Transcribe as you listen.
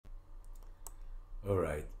All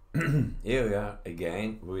right, here we are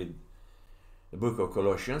again with the book of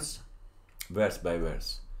Colossians, verse by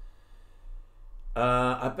verse.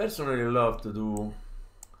 I personally love to do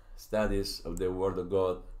studies of the Word of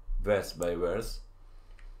God, verse by verse,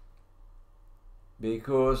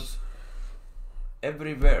 because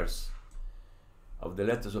every verse of the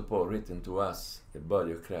letters of Paul written to us, the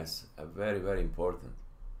body of Christ, are very, very important.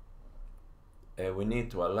 And we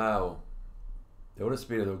need to allow the Holy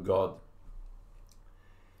Spirit of God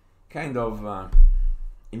kind of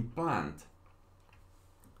implant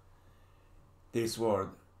this word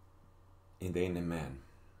in the inner man.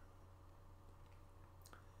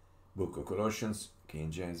 Book of Colossians, King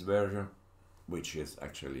James Version, which is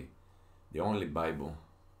actually the only Bible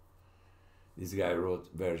this guy wrote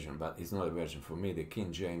version, but it's not a version for me. The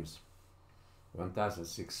King James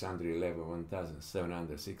 1611,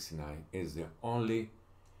 1769 is the only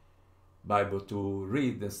Bible to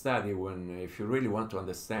read and study if you really want to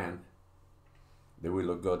understand the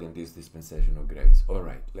will of God in this dispensation of grace. All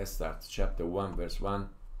right, let's start. Chapter 1, verse 1.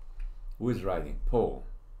 Who is writing? Paul,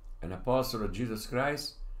 an apostle of Jesus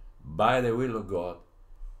Christ, by the will of God,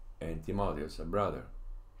 and Timotheus, a brother.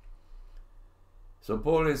 So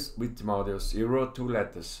Paul is with Timotheus. He wrote 2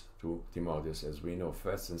 letters to Timotheus, as we know,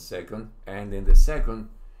 first and second. And in the second,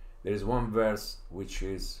 there is one verse which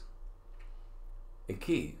is a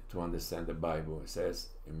key to understand the Bible. It says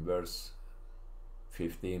in verse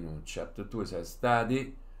 15 of chapter 2, it says,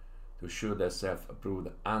 study to show thyself approved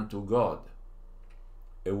unto God,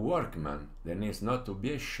 a workman that needs not to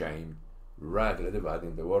be ashamed, rightly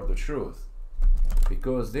dividing the word of truth.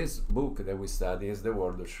 Because this book that we study is the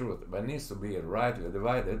word of truth, but needs to be rightly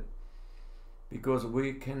divided, because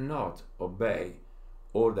we cannot obey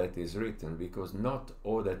all that is written, because not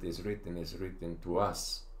all that is written to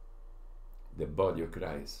us, the body of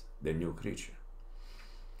Christ, the new creature.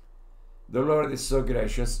 The Lord is so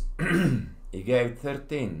gracious, He gave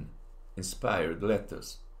 13 inspired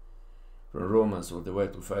letters from Romans all the way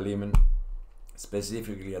to Philemon,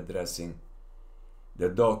 specifically addressing the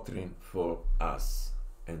doctrine for us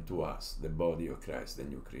and to us, the body of Christ, the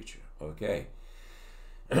new creature. Okay?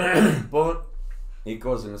 Paul, he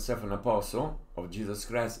calls himself an apostle of Jesus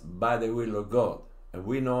Christ by the will of God. And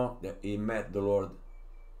we know that he met the Lord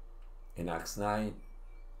in Acts 9,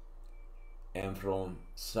 and from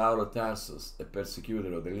Saul of Tarsus, the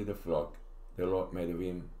persecutor of the little flock, the Lord made of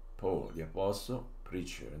him Paul, the apostle,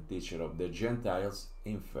 preacher, and teacher of the Gentiles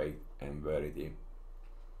in faith and verity.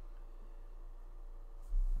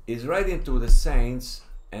 Is writing to the saints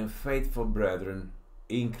and faithful brethren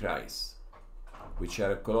in Christ, which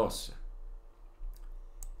are at Colosse.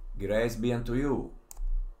 Grace be unto you,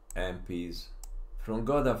 and peace from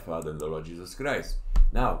God our Father and the Lord Jesus Christ.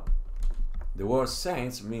 Now, the word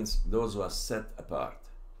saints means those who are set apart.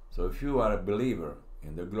 So if you are a believer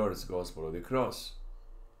in the glorious gospel of the cross,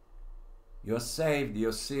 you are saved, you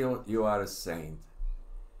are sealed, you are a saint.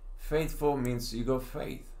 Faithful means you got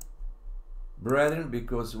faith. Brethren,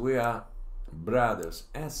 because we are brothers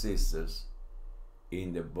and sisters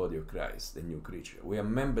in the body of Christ, the new creature. We are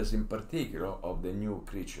members in particular of the new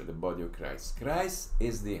creature, the body of Christ. Christ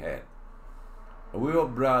is the head. We are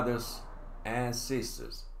brothers and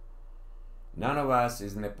sisters. None of us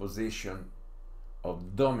is in a position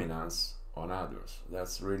of dominance on others.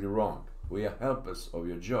 That's really wrong. We are helpers of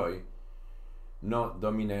your joy, not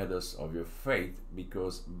dominators of your faith,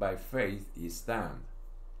 because by faith ye stand.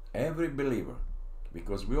 Every believer,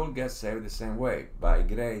 because we all get saved the same way, by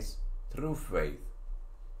grace, through faith,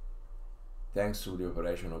 thanks to the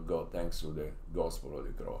operation of God, thanks to the gospel of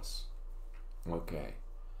the cross. Okay.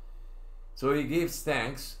 So he gives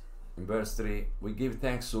thanks, in verse 3, we give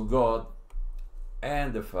thanks to God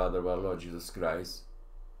and the Father of our Lord Jesus Christ,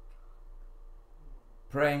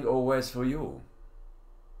 praying always for you.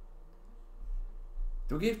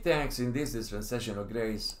 To give thanks in this dispensation of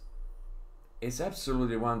grace is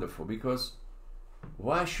absolutely wonderful, because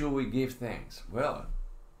why should we give thanks? Well,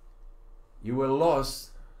 you were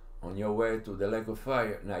lost on your way to the lake of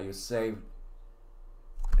fire. Now you're saved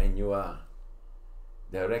and you are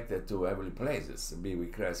directed to heavenly places to be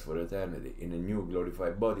with Christ for eternity in a new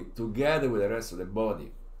glorified body, together with the rest of the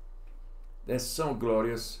body. That's so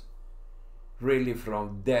glorious, really,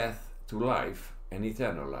 from death to life and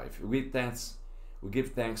eternal life. We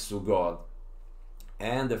give thanks to God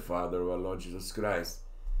and the Father of our Lord Jesus Christ.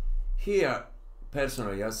 Here,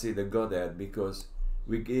 personally, I see the Godhead, because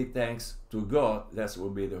we give thanks to God, that will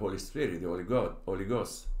be the Holy Spirit, the Holy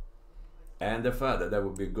Ghost, and the Father, that will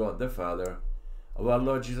be God the Father of our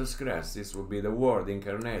Lord Jesus Christ. This will be the Word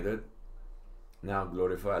incarnated, now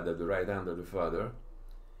glorified at the right hand of the Father,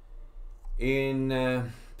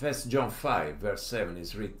 in 1 John 5 verse 7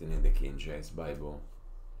 is written in the King James Bible.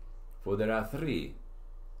 For there are three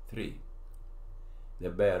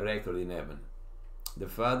that bear record in heaven: the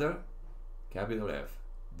Father, capital F,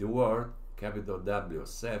 the Word, capital W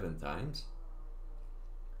 7 times,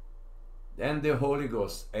 and the Holy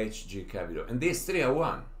Ghost, HG capital. And these three are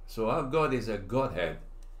one. So our God is a Godhead.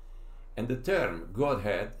 And the term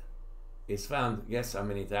Godhead is found, guess how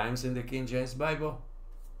many times in the King James Bible?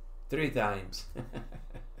 3 times.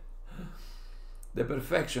 The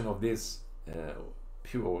perfection of these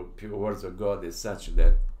pure words of God is such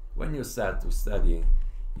that when you start to study,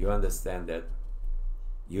 you understand that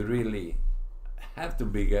you really have to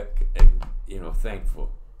be,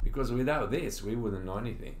 thankful, because without this we wouldn't know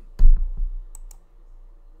anything.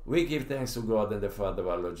 We give thanks to God and the Father of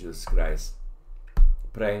our Lord Jesus Christ,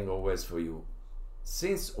 praying always for you,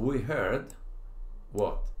 since we heard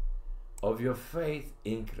what? Of your faith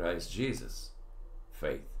in Christ Jesus,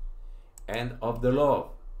 faith, and of the love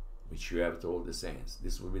which you have to all the saints.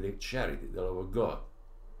 This will be the charity, the love of God.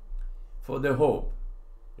 For the hope,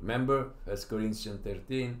 remember 1 Corinthians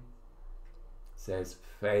 13 says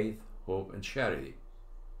faith, hope, and charity.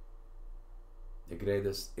 The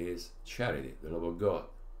greatest is charity, the love of God.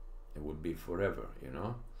 It will be forever,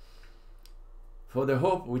 For the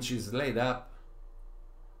hope which is laid up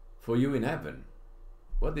for you in heaven.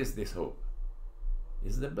 What is this hope?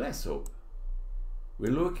 It's the blessed hope.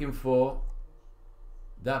 We're looking for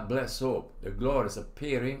that blessed hope, the glorious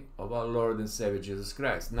appearing of our Lord and Savior Jesus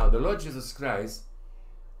Christ. Now, the Lord Jesus Christ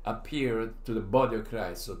appeared to the body of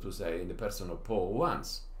Christ, so to say, in the person of Paul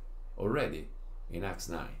once already in Acts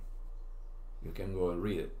 9. You can go and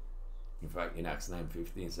read it. In fact, in Acts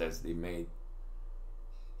 9:15 says he made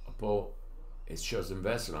Paul a chosen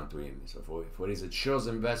vessel unto him. So for he is a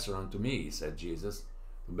chosen vessel unto me, said Jesus,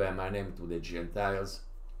 to bear my name to the Gentiles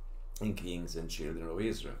and kings and children of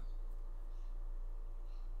Israel.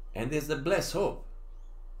 And there's the blessed hope.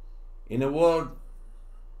 In a world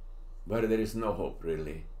where there is no hope,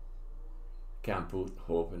 really, can't put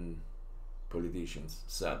hope in politicians,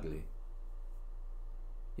 sadly.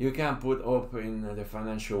 You can't put hope in the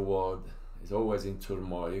financial world. It's always in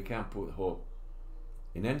turmoil. You can't put hope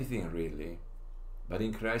in anything, really. But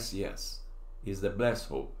in Christ, yes, is the blessed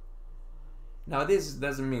hope. Now, this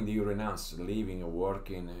doesn't mean that you renounce living or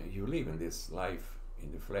working. You live in this life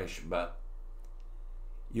in the flesh, but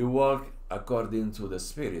you walk according to the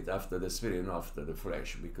Spirit, after the Spirit, not after the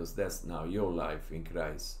flesh, because that's now your life in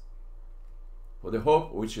Christ. For the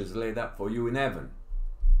hope which is laid up for you in heaven.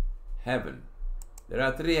 Heaven. There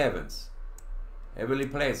are 3 heavens, heavenly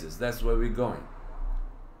places. That's where we're going.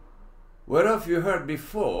 Whereof you heard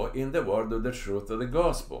before in the word of the truth of the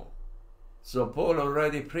gospel. So Paul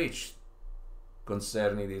already preached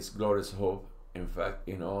concerning this glorious hope. In fact,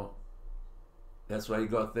 that's why he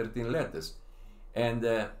got 13 letters. And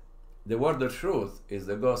the word of truth is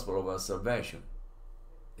the gospel of our salvation.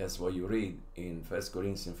 That's what you read in 1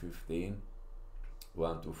 Corinthians 15,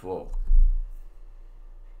 1-4.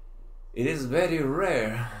 It is very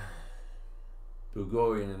rare to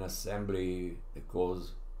go in an assembly that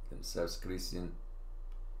calls themselves Christian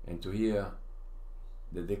and to hear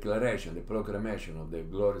the declaration, the proclamation of the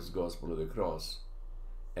glorious gospel of the cross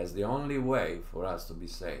as the only way for us to be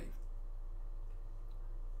saved.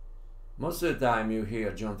 Most of the time you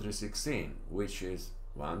hear John 3:16, which is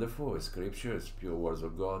wonderful, it's scripture, it's pure words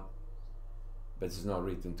of God, but it's not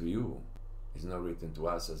written to you. It's not written to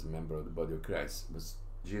us as a member of the body of Christ. But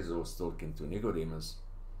Jesus was talking to Nicodemus,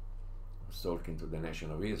 was talking to the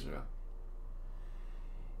nation of Israel.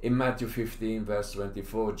 In Matthew 15, verse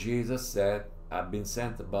 24, Jesus said, I've been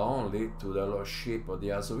sent but only to the lost sheep of the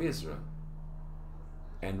house of Israel.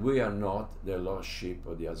 And we are not the lost sheep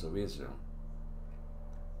of the house of Israel.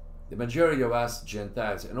 The majority of us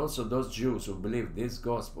Gentiles, and also those Jews who believe this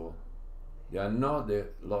gospel, they are not the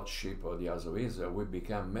lost sheep of the house of Israel. We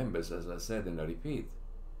become members, as I said, and I repeat,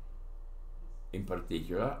 in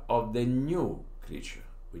particular, of the new creature,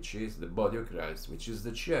 which is the body of Christ, which is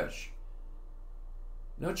the church.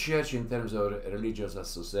 Not church in terms of religious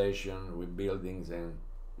association with buildings and,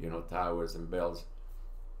 towers and bells.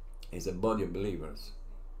 It's a body of believers.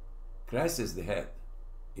 Christ is the head.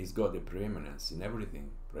 He's got the preeminence in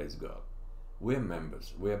everything, praise God. We're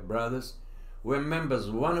members. We're brothers. We're members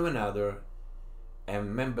one of another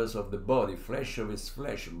and members of the body, flesh of his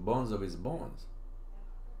flesh, bones of his bones.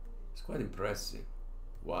 It's quite impressive.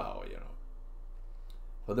 Wow,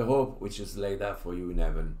 For the hope which is laid up for you in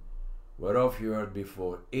heaven, whereof you heard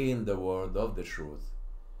before in the word of the truth.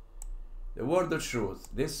 The word of truth,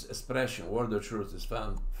 this expression, word of truth, is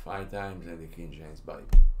found 5 times in the King James Bible.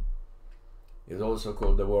 It's also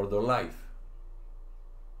called the word of life.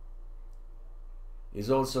 is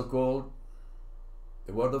also called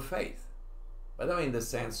the word of faith, but not in the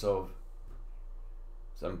sense of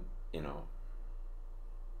some,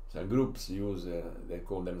 some groups use, they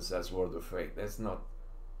call themselves word of faith. That's not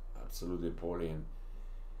absolutely Pauline.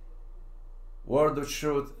 Word of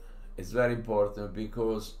truth is very important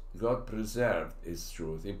because God preserved His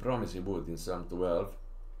truth. He promised He would in Psalm 12.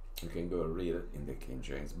 You can go and read it in the King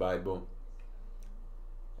James Bible.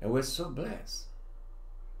 And we're so blessed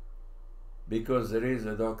because there is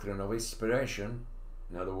a doctrine of inspiration.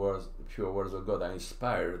 In other words, the pure words of God are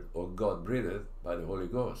inspired or God breathed by the Holy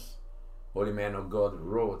Ghost. Holy men of God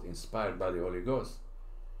wrote inspired by the Holy Ghost.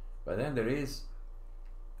 But then there is,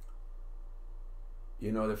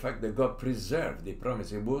 the fact that God preserved the promise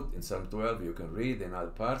He would in Psalm 12. You can read in other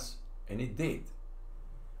parts, and He did.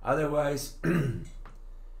 Otherwise,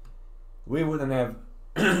 we wouldn't have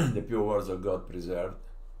the pure words of God preserved,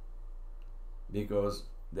 because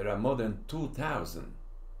there are more than 2,000,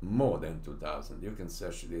 you can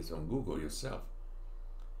search this on Google yourself,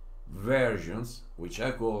 versions, which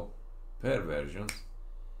I call perversions,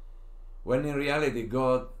 when in reality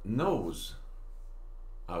God knows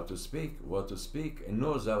how to speak, what to speak, and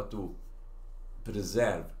knows how to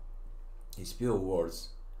preserve His pure words,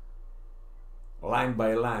 line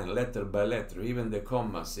by line, letter by letter, even the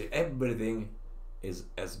commas. See, everything is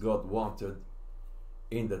as God wanted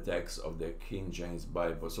in the text of the King James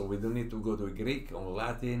Bible. So we don't need to go to Greek or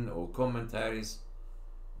Latin or commentaries.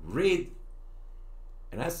 Read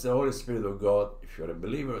and ask the Holy Spirit of God, if you're a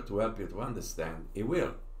believer, to help you to understand. He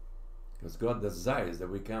will, because God desires that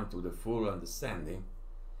we come to the full understanding,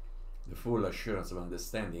 the full assurance of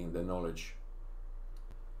understanding, the knowledge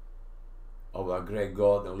of our great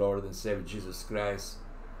God and Lord and Savior Jesus Christ,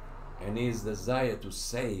 and His desire to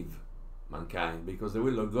save mankind, because the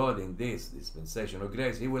will of God in this dispensation of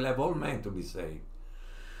grace, He will have all men to be saved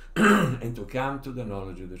and to come to the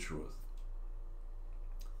knowledge of the truth.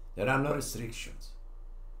 There are no restrictions,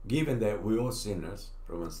 given that we all sinners,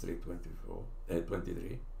 Romans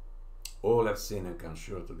 3:23, all have sinned and come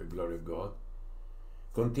short of the glory of God.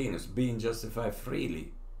 Continues, being justified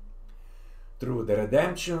freely through the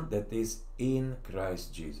redemption that is in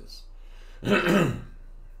Christ Jesus.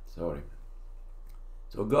 Sorry.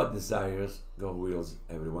 So God desires, God wills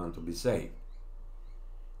everyone to be saved.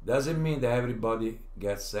 Does it mean that everybody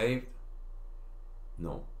gets saved?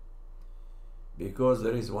 No. Because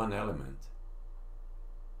there is one element.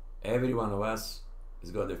 Every one of us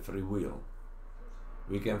has got a free will.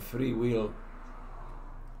 We can free will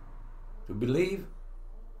to believe,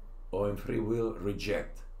 or in free will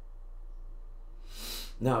reject.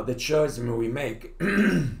 Now, the choice we make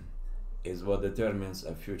is what determines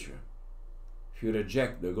our future. If you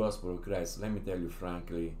reject the gospel of Christ, let me tell you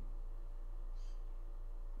frankly,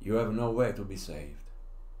 you have no way to be saved.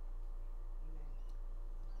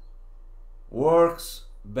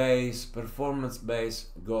 Works-based,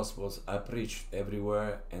 performance-based gospels are preached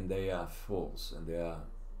everywhere, and they are false, and they are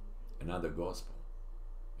another gospel,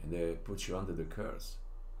 and they put you under the curse.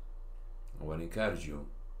 I want to encourage you,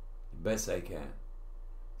 the best I can,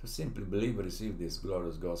 to simply believe and receive this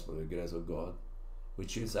glorious gospel of the grace of God,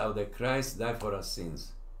 which is how that Christ died for our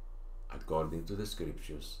sins, according to the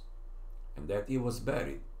Scriptures, and that He was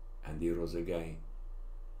buried, and He rose again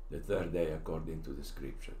the third day, according to the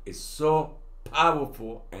Scripture. It's so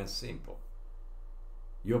powerful and simple.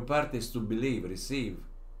 Your part is to believe, receive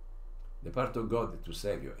the part of God to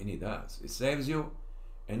save you, and He does. He saves you,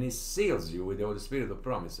 and He seals you with the Holy Spirit of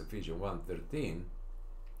promise, Ephesians 1:13.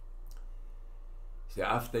 See,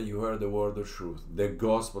 after you heard the word of truth, the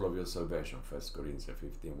gospel of your salvation, 1 Corinthians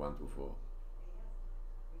 15:1-4.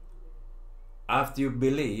 After you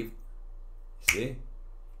believed, see,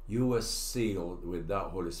 you were sealed with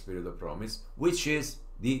that Holy Spirit of promise, which is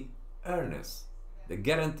the earnest, the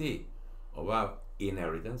guarantee of our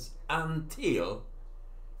inheritance until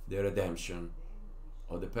the redemption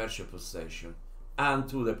of the purchased possession,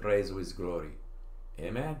 unto the praise of His glory.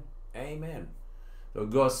 Amen? Amen. So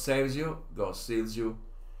God saves you, God seals you,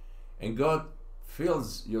 and God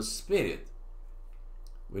fills your spirit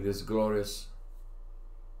with His glorious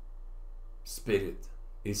Spirit.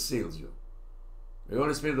 He seals you. The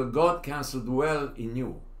Holy Spirit of God comes to dwell in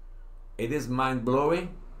you. It is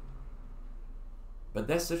mind-blowing, but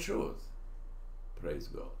that's the truth. Praise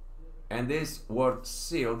God. And this word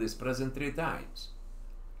sealed is present 3 times,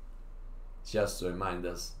 just to remind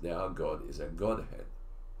us that our God is a Godhead.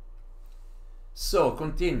 So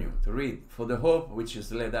continue to read. For the hope which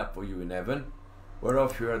is laid up for you in heaven,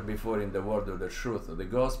 whereof you heard before in the word of the truth of the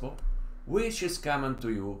gospel, which is common to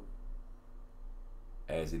you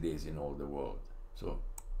as it is in all the world. So,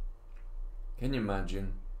 can you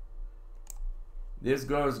imagine this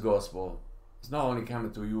glorious gospel is not only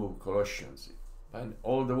coming to you, Colossians, but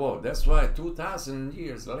all the world. That's why 2,000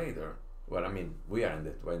 years later, well, I mean, we are in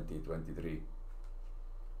the 2023.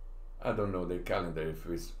 I don't know the calendar if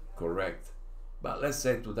it's correct, but let's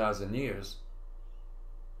say 2,000 years.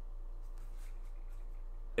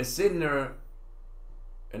 A sinner,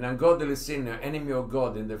 an ungodly sinner, enemy of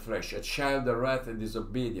God in the flesh, a child of wrath and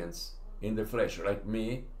disobedience in the flesh, like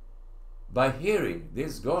me, by hearing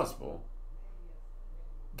this gospel,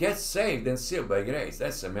 gets saved and sealed by grace.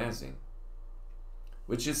 That's amazing.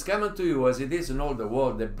 Which is coming to you as it is in all the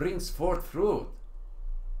world, that brings forth fruit,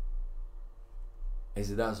 as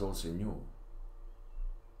it does also in you.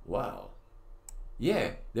 Wow.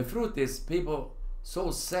 Yeah, the fruit is people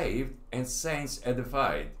souls saved and saints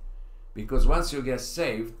edified. Because once you get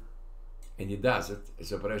saved, and he does it, it's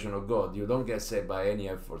the operation of God. You don't get saved by any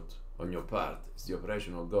effort on your part. It's the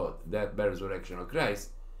operation of God. That by resurrection of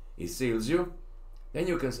Christ, he seals you. Then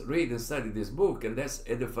you can read and study this book, and that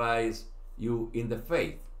edifies you in the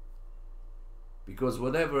faith. Because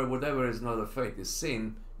whatever is not a faith is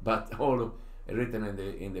sin, but all written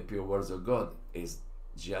in the pure words of God is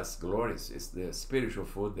just glorious. It's the spiritual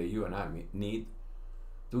food that you and I need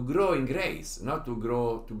to grow in grace, not to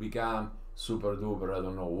grow to become super duper, I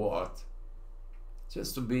don't know what,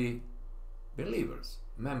 just to be believers,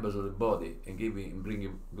 members of the body, and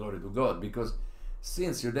bringing glory to God. Because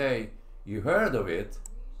since your day you heard of it,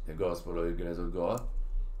 the gospel of the grace of God,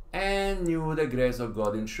 and knew the grace of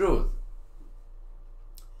God in truth.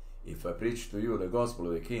 If I preach to you the gospel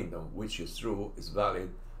of the kingdom, which is true, is valid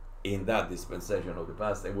in that dispensation of the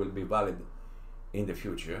past, and will be valid in the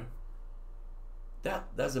future,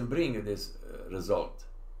 that doesn't bring you this result.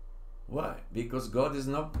 Why? Because God is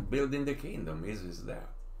not building the kingdom. He is there.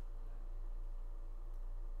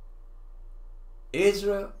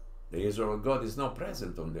 Israel, the Israel of God, is not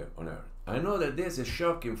present on earth. I know that this is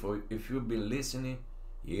shocking for if you've been listening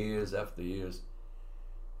years after years,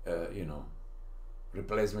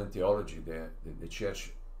 replacement theology, the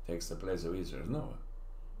church takes the place of Israel. No.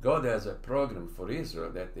 God has a program for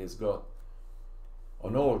Israel that is got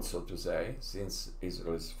on hold, so to say, since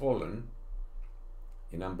Israel is fallen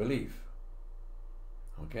in unbelief.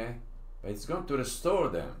 Okay? But it's going to restore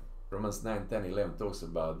them. Romans 9, 10, 11 talks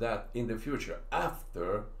about that in the future,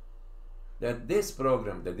 after that this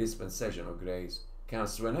program, the dispensation of grace,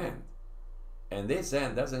 comes to an end. And this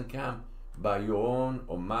end doesn't come by your own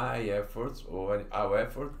or my efforts or our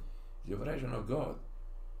effort. It's the operation of God.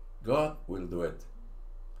 God will do it.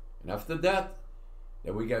 And after that,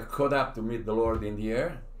 then we get caught up to meet the Lord in the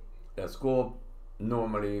air. That's called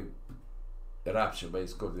normally the rapture, but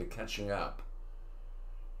it's called the catching up.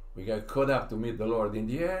 We get caught up to meet the Lord in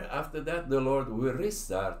the air. After that, the Lord will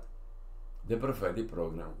restart the prophetic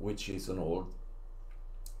program, which is on hold,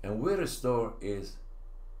 and will restore his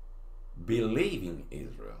believing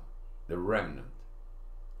Israel, the remnant.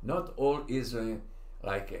 Not all Israel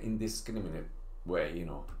like indiscriminate way,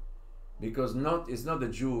 because it's not the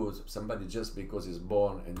Jews, somebody just because he's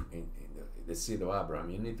born in the seed of Abraham.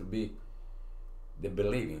 You need to be the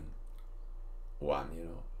believing one,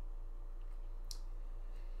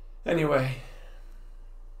 Anyway,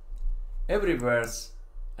 every verse,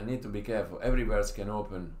 I need to be careful, every verse can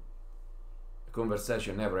open a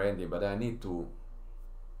conversation never ending, but I need to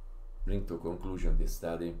bring to conclusion this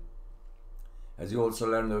study. As you also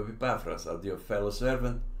learn of Epaphras, our dear fellow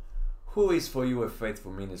servant, who is for you a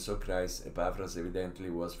faithful minister of Christ. Epaphras evidently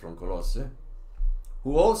was from Colosse,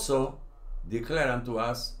 who also declare unto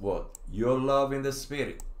us what? Your love in the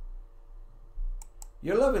Spirit.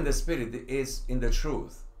 Your love in the Spirit is in the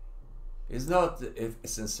truth. It's not a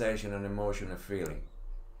sensation, an emotion, a feeling.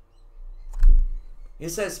 He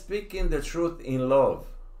says, speaking the truth in love.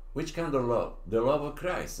 Which kind of love? The love of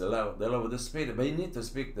Christ, the love of the Spirit. But you need to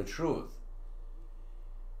speak the truth.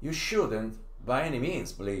 You shouldn't, by any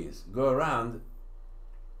means, please, go around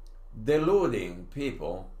deluding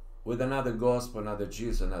people with another gospel, another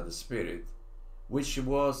Jesus, another Spirit, which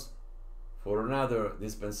was for another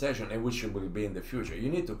dispensation and which will be in the future. You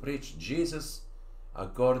need to preach Jesus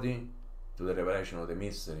according to the revelation of the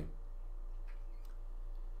mystery.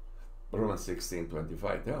 Romans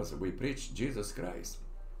 16:25 tells us we preach Jesus Christ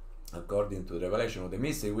according to the revelation of the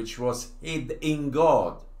mystery, which was hid in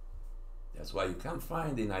God. That's why you can't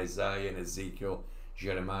find in Isaiah and Ezekiel,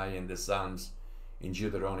 Jeremiah and the Psalms, in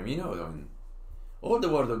Deuteronomy. All the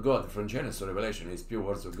word of God from Genesis to Revelation is pure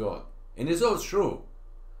words of God. And it's all true.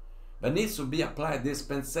 But needs to be applied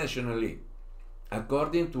dispensationally,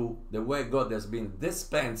 according to the way God has been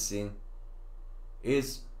dispensing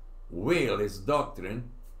his will, his doctrine,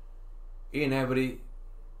 in every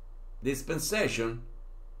dispensation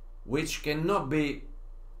which cannot be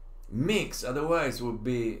mixed, otherwise would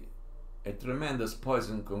be a tremendous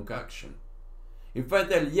poison concoction. If I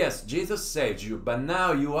tell, yes, Jesus saved you, but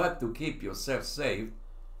now you have to keep yourself saved,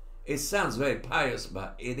 it sounds very pious,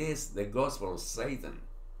 but it is the gospel of Satan.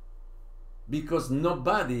 Because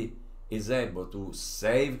nobody is able to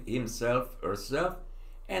save himself, herself,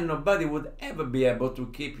 and nobody would ever be able to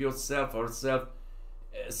keep yourself or herself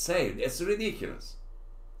saved. It's ridiculous.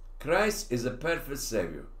 Christ is a perfect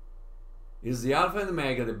Savior. He's the Alpha and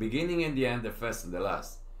Omega, the beginning and the end, the first and the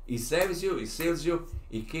last. He saves you, He seals you,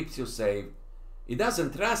 He keeps you saved. He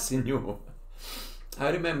doesn't trust in you. I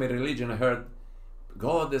remember in religion I heard,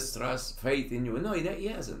 God has trust, faith in you. No, He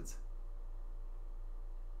hasn't.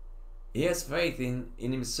 He has faith in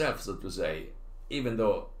Himself, so to say, even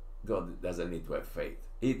though God doesn't need to have faith.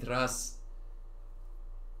 He trusts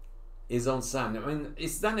His own Son. I mean,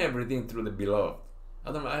 He's done everything through the beloved.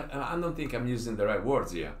 I don't think I'm using the right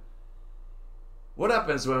words here. What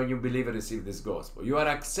happens when you believe and receive this gospel? You are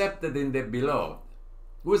accepted in the beloved.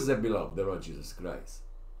 Who is the beloved? The Lord Jesus Christ.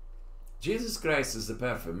 Jesus Christ is the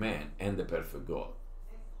perfect man and the perfect God.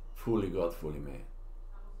 Fully God, fully man.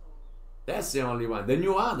 That's the only one. The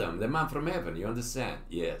new Adam, the man from heaven. You understand?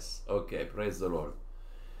 Yes. Okay, praise the Lord.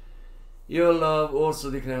 Your love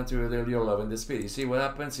also declared to you your love in the Spirit. You see what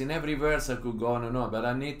happens? In every verse I could go on and on, but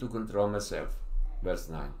I need to control myself. Verse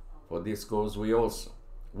 9. For this cause we also.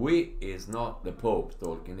 We is not the Pope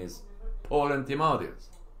talking, is Paul and Timotheus.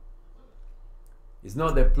 It's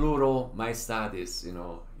not the plural majestatis, you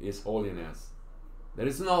know, His holiness. There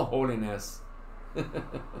is no holiness.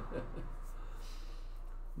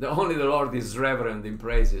 Only the Lord is reverend in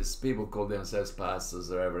praises. People call themselves pastors,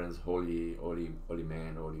 reverends, holy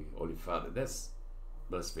man, holy father. That's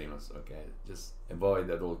blasphemous, okay? Just avoid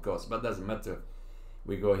at all costs. But doesn't matter.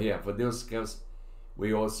 We go here. For this cause,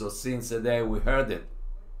 we also, since the day we heard it,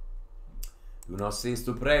 do not cease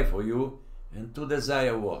to pray for you and to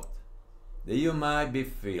desire what? That you might be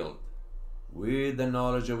filled with the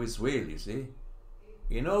knowledge of His will, you see?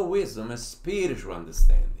 In all wisdom and spiritual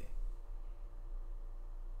understanding.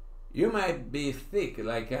 You might be thick,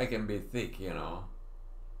 like I can be thick, you know.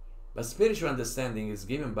 But spiritual understanding is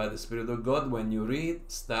given by the Spirit of God when you read,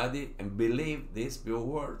 study, and believe these pure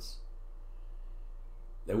words.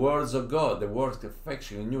 The words of God, the words of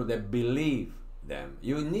affection in you, that believe them.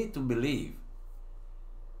 You need to believe.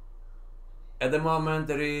 At the moment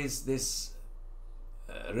there is this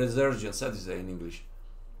resurgence, how do you say in English,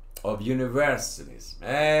 of universalism.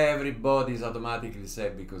 Everybody is automatically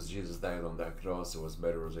saved because Jesus died on that cross and was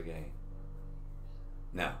buried, rose again.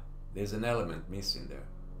 Now, there's an element missing there.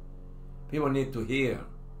 People need to hear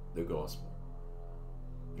the gospel.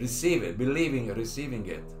 Receive it, believing it, receiving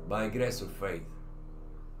it by grace of faith.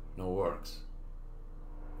 No works.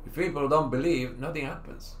 If people don't believe, nothing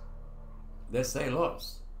happens. They stay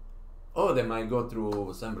lost. Or they might go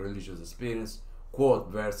through some religious experience, quote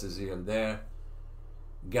verses here and there,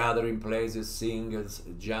 gather in places, sing,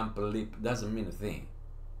 jump a leap, doesn't mean a thing.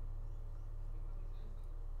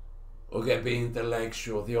 Okay, be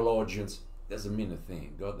intellectual, theologians, doesn't mean a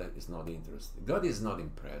thing. God is not interested. God is not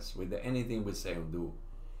impressed with anything we say or do.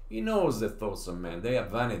 He knows the thoughts of men, they are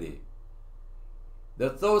vanity. The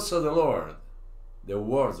thoughts of the Lord, the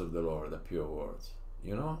words of the Lord are pure words,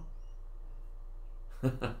 you know?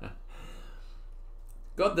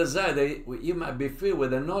 God desires that you might be filled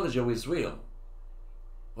with the knowledge of His will.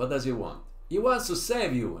 What does He want? He wants to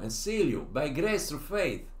save you and seal you by grace through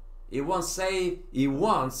faith. He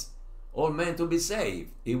wants all men to be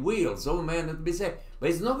saved. He wills all men to be saved. But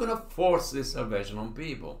He's not going to force this salvation on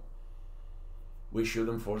people. We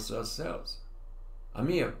shouldn't force ourselves. I'm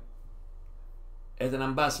here as an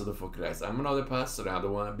ambassador for Christ. I'm not a pastor. I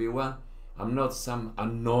don't want to be one. I'm not some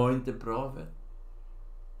anointed prophet,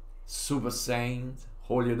 super saint,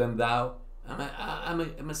 holier than thou.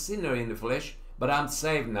 I'm a sinner in the flesh, but I'm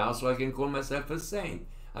saved now, so I can call myself a saint.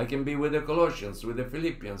 I can be with the Colossians, with the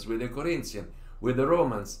Philippians, with the Corinthians, with the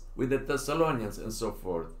Romans, with the Thessalonians, and so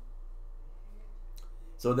forth.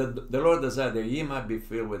 So that the Lord desires that ye might be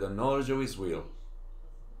filled with the knowledge of His will,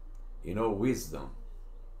 in all wisdom,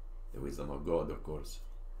 the wisdom of God, of course,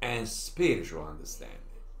 and spiritual understanding.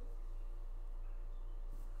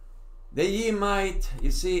 That ye might,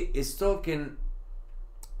 you see, it's talking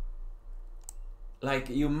like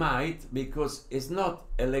you might, because it's not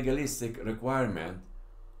a legalistic requirement,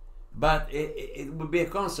 but it would be a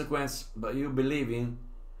consequence by you believing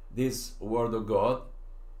this word of God,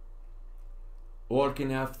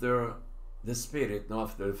 walking after the Spirit, not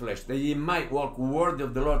after the flesh, that ye might walk worthy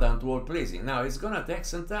of the Lord unto all pleasing. Now, it's going to take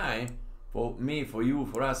some time for me, for you,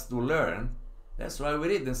 for us to learn. That's why we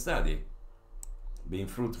read and study. being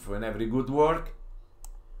fruitful in every good work.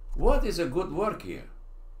 What is a good work here?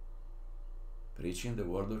 Preaching the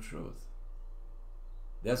word of truth.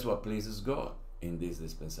 That's what pleases God in this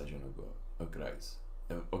dispensation of God, of Christ,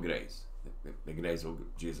 of grace, the grace of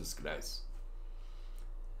Jesus Christ.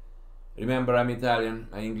 Remember, I'm Italian,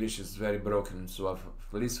 my English is very broken, so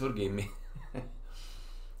please forgive me.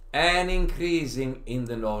 And increasing in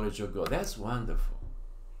the knowledge of God. That's wonderful.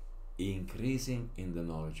 Increasing in the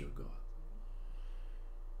knowledge of God.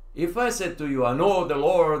 If I said to you, I know the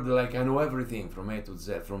Lord like I know everything from A to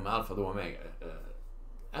Z, from Alpha to Omega,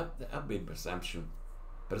 I'd be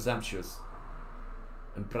presumptuous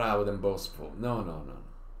and proud and boastful. No.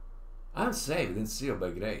 I'm saved and sealed by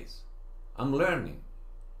grace. I'm learning.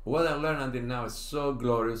 What I learned until now is so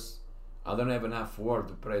glorious, I don't have enough word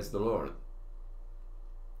to praise the Lord.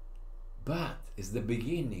 But it's the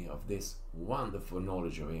beginning of this wonderful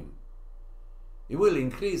knowledge of Him. It will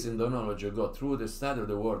increase in the knowledge of God through the study of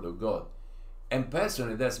the Word of God. And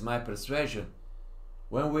personally, that's my persuasion.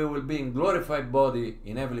 When we will be in glorified body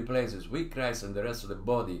in heavenly places with Christ and the rest of the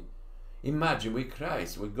body, imagine with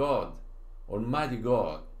Christ, with God, Almighty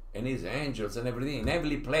God, and His angels and everything in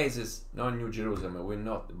heavenly places, not New Jerusalem, we're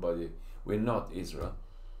not the body, we're not Israel.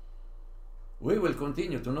 We will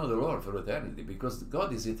continue to know the Lord for eternity because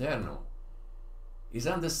God is eternal. His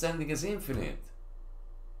understanding is infinite.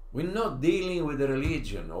 We're not dealing with a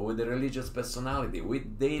religion or with a religious personality. We're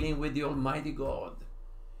dealing with the Almighty God,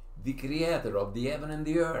 the Creator of the heaven and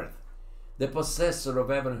the earth, the possessor of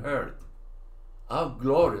heaven and earth. How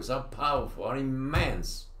glorious, how powerful, how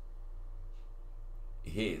immense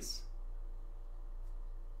He is.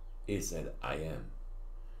 He said, I am,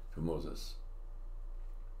 to Moses.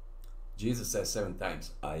 Jesus said 7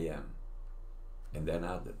 times, I am. And then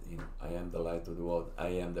added, I am the light of the world, I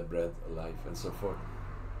am the bread of life, and so forth.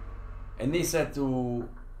 And He said to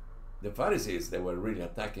the Pharisees, they were really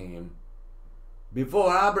attacking Him,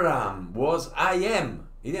 before Abraham was, I am.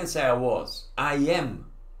 He didn't say I was, I am.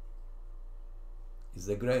 He's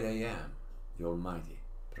the great I am, the Almighty.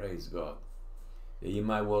 Praise God. That ye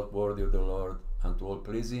might walk worthy of the Lord, unto all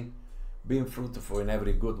pleasing, being fruitful in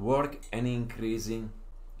every good work, and increasing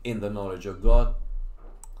in the knowledge of God.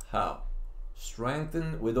 How?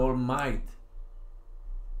 Strengthened with all might,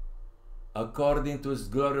 according to His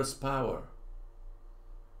glorious power,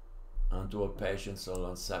 unto all patience and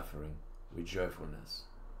long suffering with joyfulness.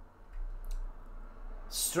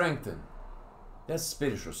 Strengthened. That's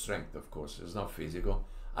spiritual strength, of course, it's not physical.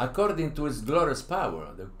 According to His glorious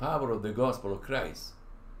power, the power of the gospel of Christ.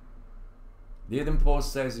 Didn't Paul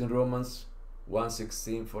says in Romans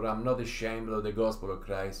 1:16, for I'm not ashamed of the gospel of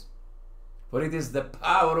Christ, for it is the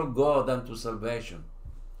power of God unto salvation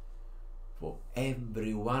for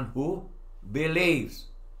everyone who believes.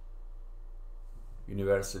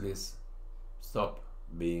 Universalists, stop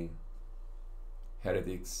being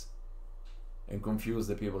heretics and confuse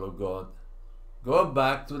the people of God. Go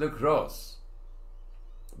back to the cross.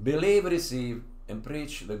 Believe, receive, and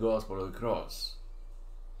preach the gospel of the cross.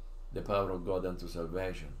 The power of God unto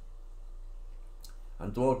salvation.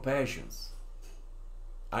 Unto all patience.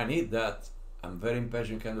 I need that. I'm a very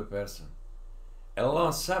impatient kind of person. And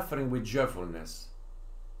long suffering with joyfulness.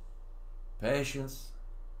 Patience,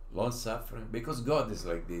 long suffering, because God is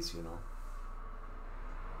like this,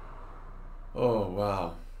 Oh,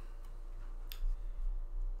 wow.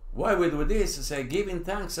 Why we do this? Say, giving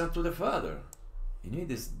thanks unto the Father. You need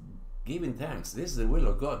this giving thanks. This is the will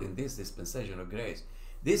of God in this dispensation of grace.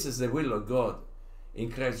 This is the will of God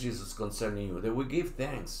in Christ Jesus concerning you, that we give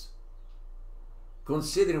thanks.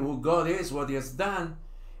 Considering who God is, what He has done,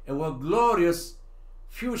 and what glorious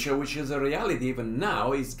future, which is a reality even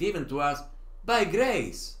now, is given to us by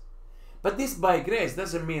grace. But this by grace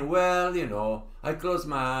doesn't mean, well, I close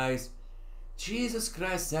my eyes. Jesus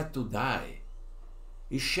Christ had to die.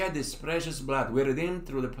 He shed His precious blood. We're redeemed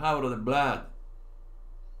through the power of the blood.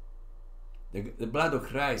 The blood of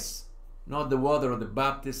Christ, not the water of the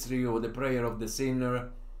baptistry or the prayer of the sinner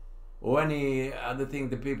or any other thing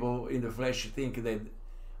the people in the flesh think that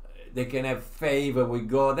they can have favor with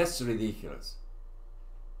God. That's ridiculous.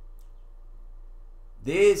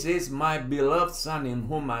 This is my beloved Son in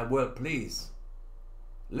whom I well please.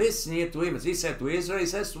 Listen here to Him. As He said to Israel, He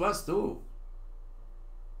says to us too.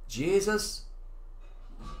 Jesus,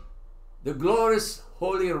 the glorious,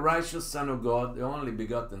 holy, righteous Son of God, the only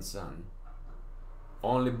begotten Son,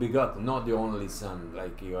 only begotten, not the only Son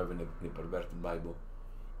like you have in the perverted Bible.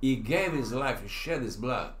 He gave His life, He shed His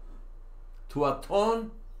blood to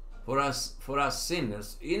atone for us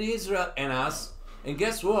sinners in Israel and us. And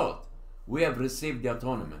guess what? We have received the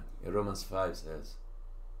atonement, Romans 5 says.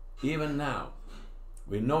 Even now,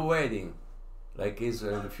 with no waiting like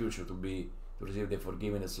Israel in the future, to receive the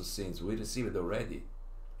forgiveness of sins. We receive it already.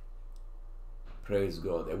 Praise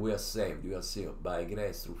God. And we are saved. We are sealed by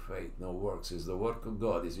grace through faith. No works. It's the work of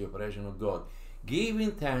God. It's the operation of God.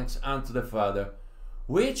 Giving thanks unto the Father,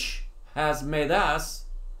 which has made us,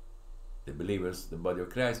 the believers, the body of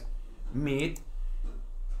Christ, meet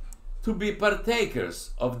to be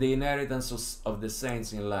partakers of the inheritance of the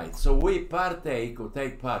saints in light. So we partake or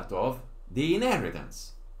take part of the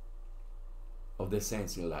inheritance of the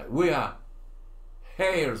saints in light. We are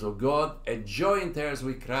heirs of God and joint heirs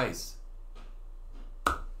with Christ.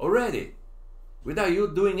 Already, without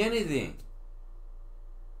you doing anything.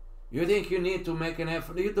 You think you need to make an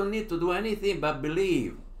effort? You don't need to do anything but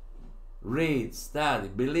believe. Read, study,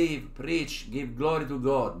 believe, preach, give glory to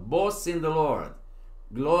God. Boast in the Lord.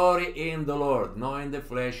 Glory in the Lord, not in the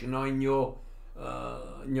flesh, not in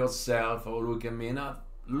yourself, or look at me. Not.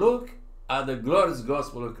 Look at the glorious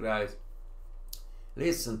gospel of Christ.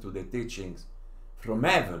 Listen to the teachings from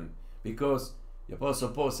heaven, because the Apostle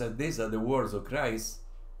Paul said these are the words of Christ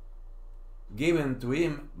given to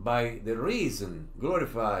him by the risen,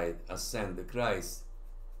 glorified, ascended Christ.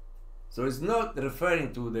 So it's not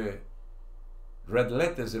referring to the red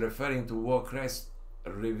letters, it's referring to what Christ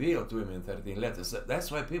revealed to him in 13 letters.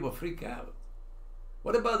 That's why people freak out.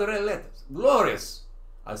 What about the red letters? Glorious!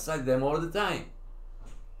 I cite them all the time.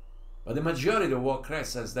 But the majority of what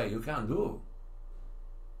Christ says there, you can't do.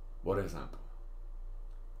 For example,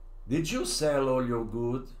 did you sell all your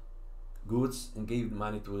goods and give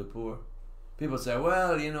money to the poor? People say,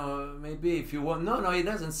 well, you know, maybe if you want. No, it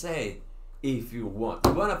doesn't say if you want.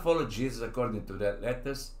 You want to follow Jesus according to that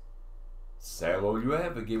letters? Sell all you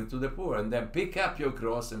have and give it to the poor, and then pick up your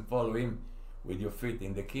cross and follow him with your feet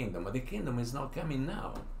in the kingdom. But the kingdom is not coming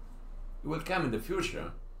now. It will come in the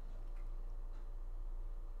future.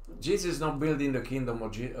 Jesus is not building the kingdom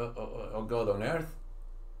of God on earth,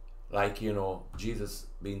 like, you know, Jesus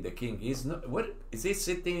being the king. He's not. What is he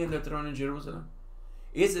sitting in the throne in Jerusalem?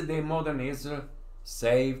 Is it the modern Israel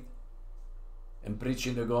saved and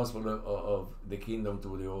preaching the gospel of the kingdom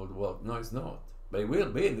to the old world? No, it's not. But it will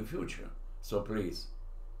be in the future. So please,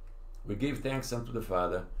 we give thanks unto the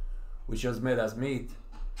Father, which has made us meet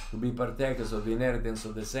to be partakers of the inheritance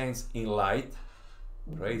of the saints in light.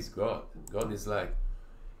 Praise God. God is light.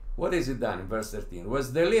 What is it done in verse 13? Who has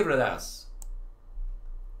delivered us.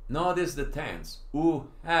 Notice the tense. Who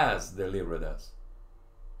has delivered us.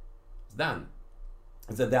 It's done.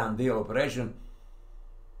 It's a done deal operation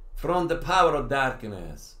from the power of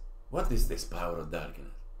darkness. What is this power of darkness?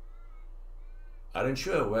 Aren't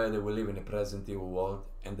you aware that we live in a present evil world,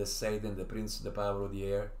 and the Satan, the prince of the power of the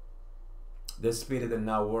air, the spirit that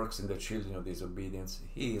now works in the children of disobedience,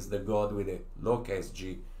 he is the God with a lowercase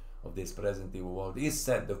g of this present evil world. He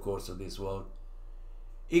set the course of this world.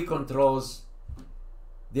 He controls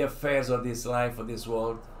the affairs of this life, of this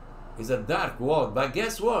world. It's a dark world, but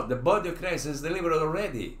guess what? The body of Christ is delivered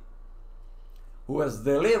already. Who has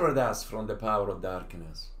delivered us from the power of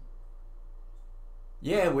darkness.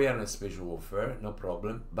 Yeah, we are in a spiritual warfare, no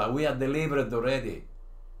problem, but we are delivered already.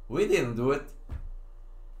 We didn't do it.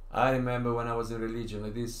 I remember when I was in religion,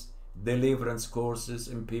 like these deliverance courses,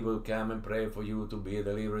 and people come and pray for you to be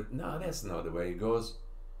delivered. No, that's not the way it goes.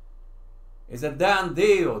 It's a done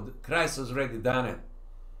deal. Christ has already done it.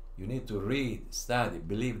 You need to read, study,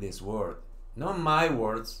 believe this word. Not my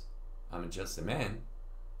words. I'm just a man.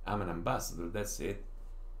 I'm an ambassador, that's it.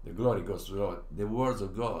 The glory goes to God. The words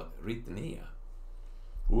of God written here.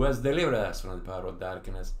 Who has delivered us from the power of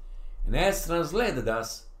darkness and has translated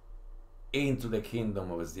us into the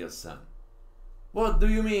kingdom of his dear Son. What do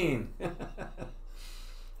you mean?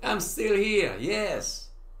 I'm still here. Yes.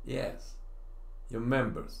 Yes. Your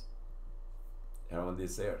members are on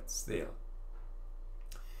this earth still.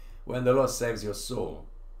 When the Lord saves your soul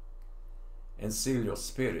and seals your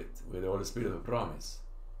spirit with the Holy Spirit of promise,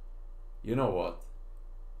 you know what?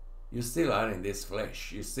 You still are in this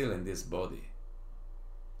flesh. You're still in this body.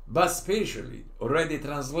 But spiritually, already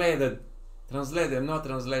translated, not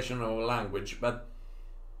translation of language, but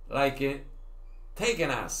like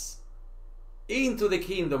taken us into the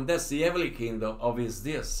kingdom, that's the heavenly kingdom of his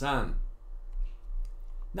dear Son.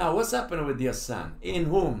 Now, what's happening with dear Son? In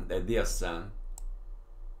whom the dear Son?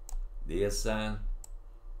 Dear Son,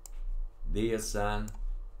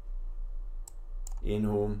 in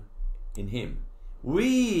whom? In him.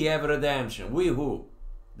 We have redemption. We who?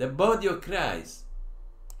 The body of Christ.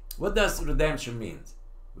 What does redemption mean?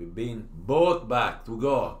 We've been bought back to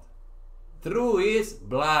God through his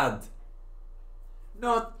blood.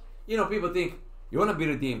 Not, you know, people think, you want to be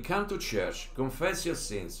redeemed, come to church, confess your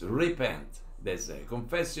sins, repent, they say,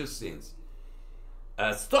 confess your sins,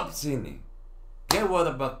 stop sinning, Get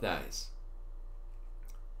water baptized.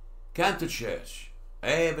 Come to church.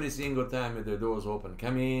 Every single time the doors open,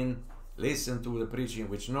 come in, listen to the preaching,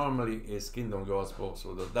 which normally is kingdom gospel,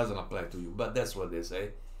 so that doesn't apply to you, but that's what they say.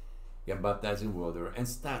 Get baptized in water and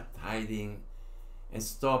start tithing and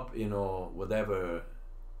stop, whatever.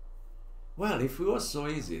 Well, if it was so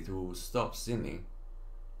easy to stop sinning,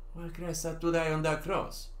 well, Christ had to die on that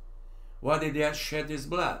cross. Why did he shed his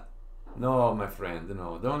blood? No, my friend,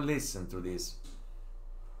 no. Don't listen to these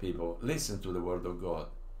people. Listen to the word of God.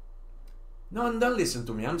 No, don't listen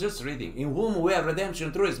to me. I'm just reading. In whom we have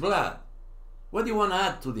redemption through his blood. What do you want to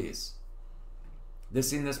add to this? The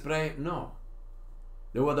sinner's prayer? No.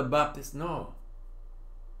 The water baptist? No.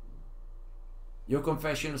 Your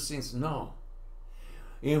confession of sins? No.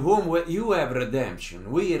 In whom you have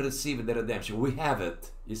redemption. We receive the redemption. We have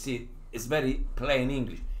it. You see, it's very plain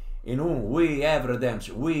English. In whom we have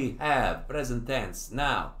redemption. We have, present tense,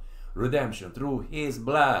 now, redemption through his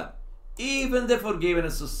blood. Even the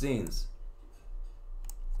forgiveness of sins.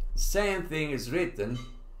 Same thing is written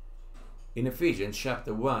in Ephesians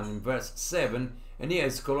chapter 1 in verse 7, and here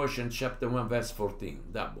is Colossians chapter 1 verse 14,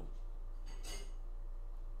 double.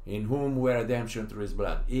 In whom we have redemption through his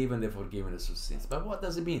blood, even the forgiveness of sins. But what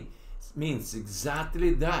does it mean? It means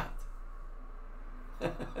exactly that.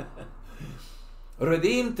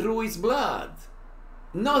 Redeemed through his blood.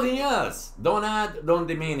 Nothing else. Don't add, don't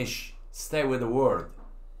diminish. Stay with the word.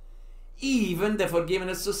 Even the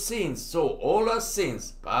forgiveness of sins. So all our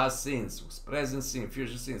sins, past sins, present sins,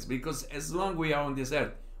 future sins, because as long we are on this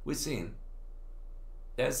earth, we sin.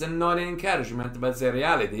 That's not an encouragement, but it's a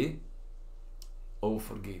reality. All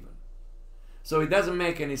forgiven. So it doesn't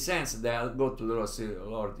make any sense that I'll go to the Lord, say,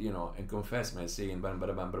 Lord, and confess my sin,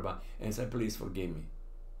 and say, please forgive me.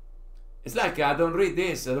 It's like, I don't read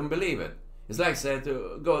this, I don't believe it. It's like saying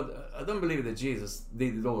to God, I don't believe that Jesus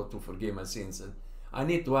did it all to forgive my sins. I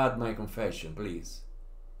need to add my confession, please.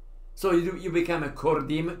 So you become a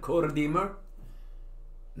co-redeemer?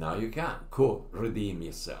 No, you can't co-redeem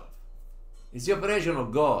yourself. It's the operation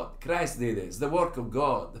of God. Christ did it. It's the work of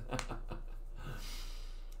God.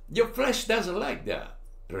 Your flesh doesn't like that.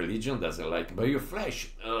 Religion doesn't like it. But your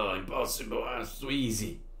flesh, oh, impossible. It's too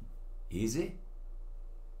easy. Easy?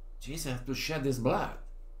 Jesus had to shed his blood.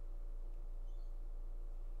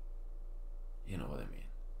 You know what I mean?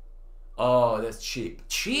 Oh, that's cheap.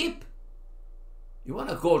 Cheap? You want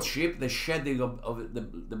to call cheap the shedding of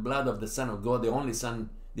the blood of the Son of God, the only Son,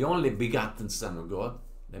 the only begotten Son of God?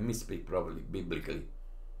 Let me speak properly, biblically.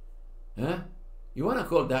 Huh? You want to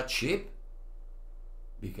call that cheap?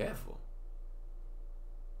 Be careful.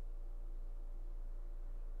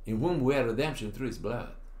 In whom we have redemption through his blood,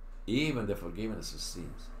 even the forgiveness of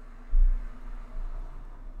sins.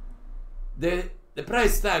 The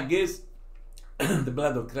price tag is the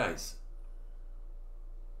blood of Christ.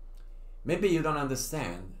 Maybe you don't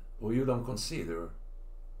understand, or you don't consider,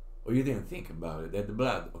 or you didn't think about it, that the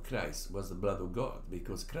blood of Christ was the blood of God,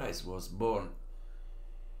 because Christ was born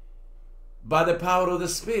by the power of the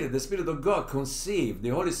Spirit of God conceived, the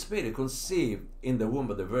Holy Spirit conceived in the womb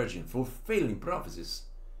of the Virgin, fulfilling prophecies.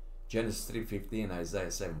 Genesis 3:15, Isaiah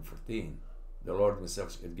 7:14. The Lord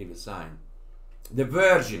himself shall give a sign. The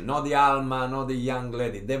Virgin, not the Alma, not the young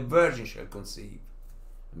lady, the Virgin shall conceive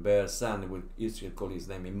and bear a son, he shall call his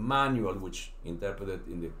name Emmanuel, which interpreted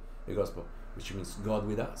in the Gospel, which means God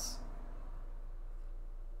with us.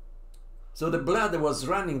 So the blood was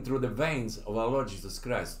running through the veins of our Lord Jesus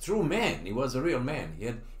Christ. True man, he was a real man.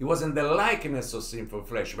 He was in the likeness of sinful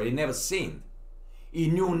flesh, but he never sinned. He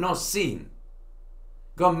knew no sin.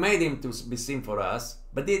 God made him to be sin for us,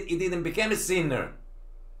 but he didn't become a sinner.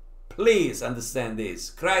 Please understand this.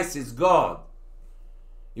 Christ is God.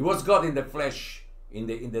 He was God in the flesh, in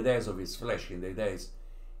the days of his flesh, in the days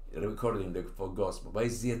recorded in the Gospel, but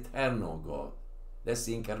he's the eternal God. That's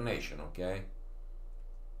the incarnation, okay?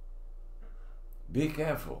 Be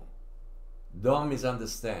careful. Don't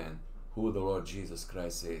misunderstand who the Lord Jesus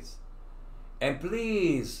Christ is. And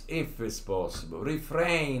please, if it's possible,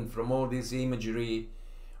 refrain from all this imagery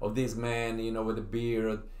of this man, with a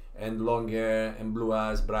beard and long hair and blue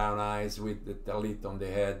eyes, brown eyes, with the talit on the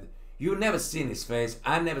head. You never seen his face.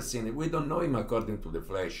 I never seen it. We don't know him according to the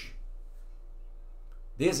flesh.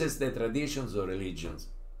 This is the traditions of religions,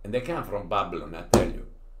 and they come from Babylon, I tell you.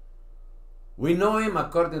 We know him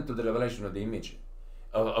according to the revelation of the image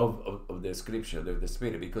of the scripture, the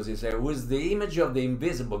Spirit, because he said, who is the image of the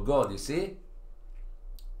invisible God, you see?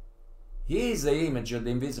 He is the image of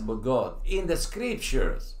the invisible God. In the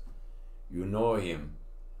scriptures, you know him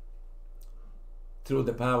through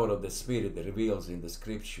the power of the Spirit that reveals in the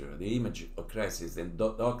scripture. The image of Christ is the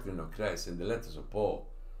doctrine of Christ in the letters of Paul.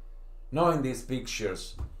 not in these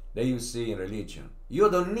pictures that you see in religion. You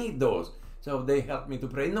don't need those. So they help me to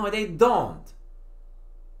pray. No, they don't.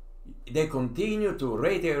 They continue to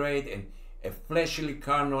reiterate a fleshly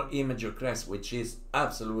carnal image of Christ, which is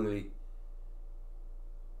absolutely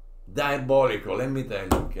diabolical, let me tell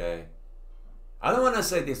you, okay? I don't want to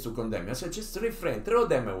say this to condemn you. I said just refrain, throw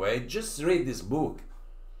them away, just read this book.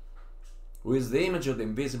 Who is the image of the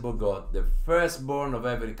invisible God, the firstborn of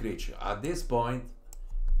every creature. At this point,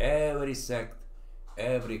 every sect,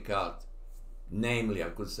 every cult, namely, I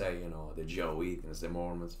could say, the Jehovah's, the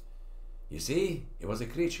Mormons, you see, it was a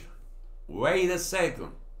creature. Wait a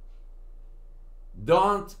second.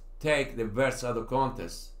 Don't take the verse out of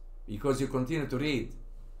context, because you continue to read.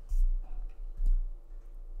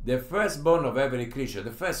 The firstborn of every creature, the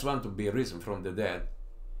first one to be risen from the dead,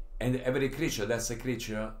 and every creature, that's a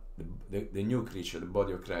creature, the new creature, the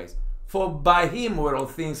body of Christ. For by him were all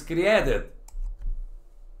things created.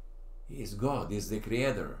 He is God, he is the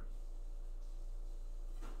creator.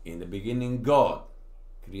 In the beginning, God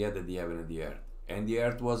created the heaven and the earth. And the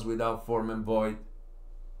earth was without form and void.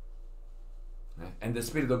 And the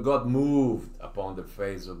Spirit of God moved upon the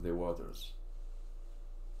face of the waters.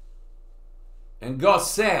 And God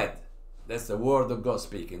said, that's the word of God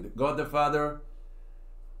speaking. God the Father,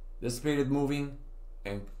 the Spirit moving,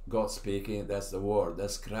 and God speaking, that's the word.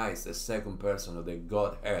 That's Christ, the second person of the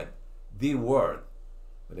Godhead. The Word,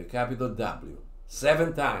 with a capital W,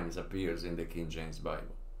 7 times appears in the King James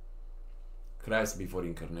Bible. Christ before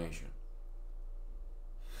incarnation.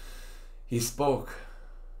 He spoke.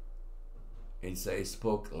 He said, he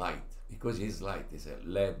spoke light. Because he is light. He said,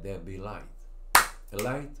 let there be light. The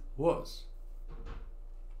light was.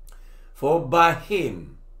 For by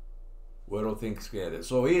him were all things created.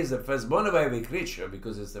 So he is the firstborn of every creature,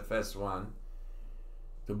 because he's the first one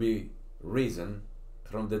to be risen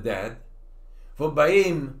from the dead. For by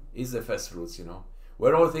him is the first fruits,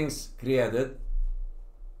 were all things created.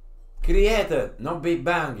 Created, not Big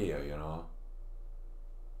Bang here,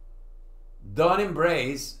 Don't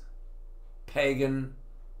embrace pagan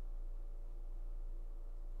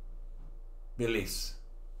beliefs.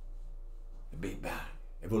 The Big Bang,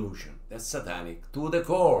 evolution, that's satanic to the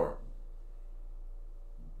core.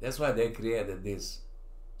 That's why they created this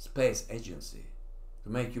space agency, to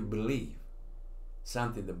make you believe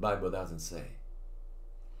something the Bible doesn't say,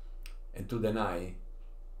 and to deny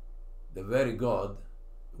the very God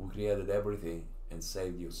who created everything and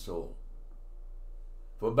saved your soul.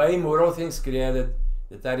 For by him were all things created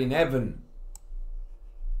that are in heaven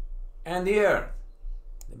and the earth.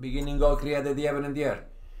 In the beginning God created the heaven and the earth.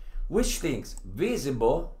 Which things?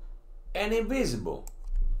 Visible and invisible.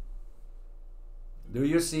 Do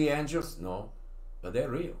you see angels? No. But they're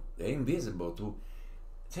real. They're invisible too.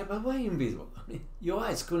 Say, but why invisible? I mean, your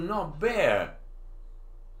eyes could not bear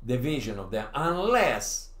the vision of them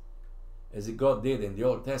unless, as God did in the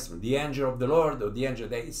Old Testament, the angel of the Lord, or the angel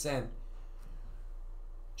that he sent,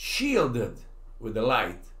 shielded with the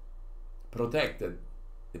light, protected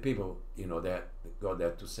the people, that God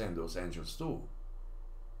had to send those angels to.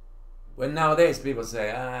 When nowadays people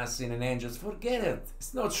say, I've seen an angel, forget it.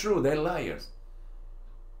 It's not true. They're liars.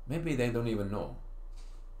 Maybe they don't even know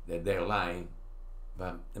that they're lying,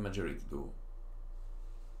 but the majority do.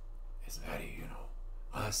 It's very,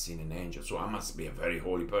 I've seen an angel, so I must be a very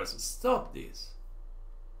holy person. Stop this.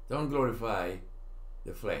 Don't glorify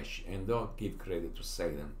the flesh, and don't give credit to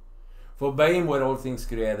Satan. For by him were all things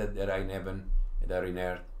created that are in heaven and are in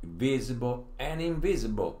earth, visible and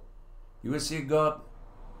invisible. You will see God,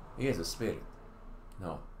 he is a spirit.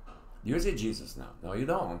 No. Do you see Jesus now? No, you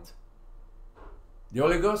don't. The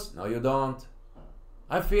Holy Ghost? No, you don't.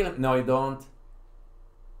 I feel him? No, you don't.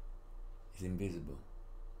 He's invisible.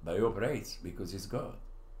 But he operates because he's God.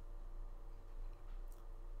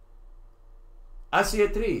 I see a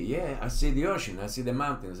tree, yeah. I see the ocean, I see the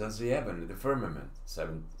mountains, I see heaven, the firmament.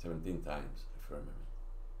 17 times the firmament.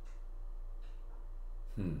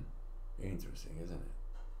 Interesting, isn't it?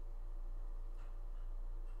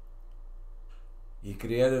 He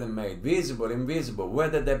created and made, visible, invisible.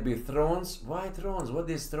 Whether there be thrones, why thrones? What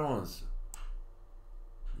is thrones?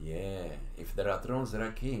 Yeah, if there are thrones, there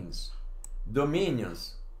are kings.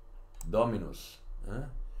 Dominions, dominus,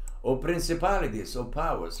 or principalities or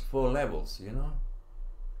powers, 4 levels,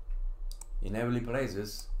 in heavenly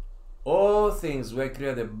places. All things were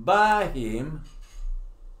created by him.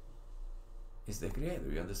 He's the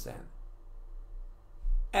creator, you understand?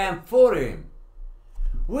 And for him,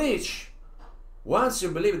 which, once you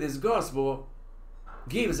believe this gospel,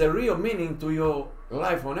 gives a real meaning to your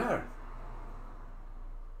life on earth.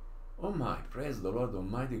 Oh my, praise the Lord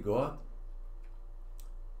Almighty God.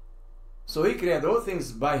 So he created all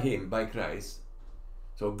things by him, by Christ.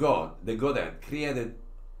 So God, the Godhead, created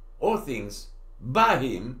all things by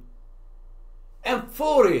him and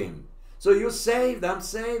for him. So you're saved, I'm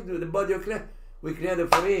saved, the body of Christ, we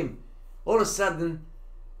created for him. All of a sudden,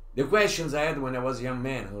 the questions I had when I was a young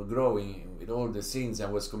man, growing with all the sins I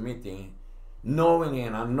was committing, knowing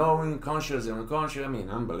and unknowing, conscious and unconscious, I mean,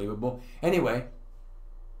 unbelievable. Anyway,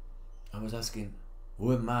 I was asking,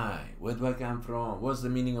 who am I? Where do I come from? What's the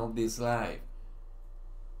meaning of this life?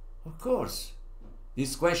 Of course,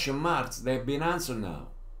 these question marks, they've been answered now.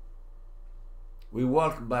 We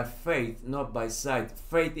walk by faith, not by sight.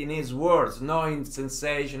 Faith in his words, knowing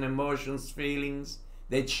sensation, emotions, feelings,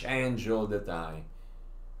 they change all the time.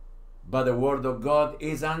 But the word of God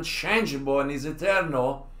is unchangeable and is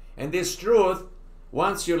eternal. And this truth,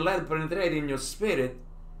 once you let it penetrate in your spirit,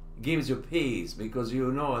 gives you peace, because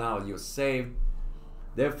you know now you're saved.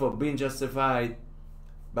 Therefore, being justified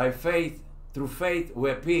by faith, through faith, we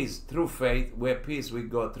have peace. Through faith, we have peace with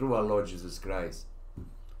God through our Lord Jesus Christ.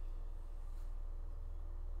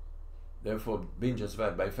 Therefore, being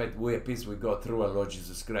justified by faith, we have peace with God through our Lord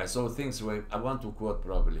Jesus Christ. So things I want to quote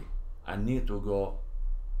probably. I need to go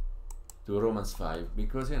to Romans 5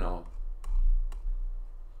 because, you know,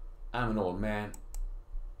 I'm an old man.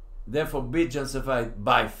 Therefore, be justified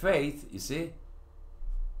by faith, you see?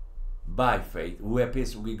 By faith, we have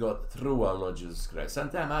peace with God through our Lord Jesus Christ.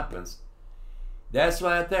 Sometimes happens. That's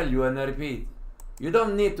why I tell you and I repeat, you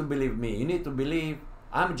don't need to believe me. You need to believe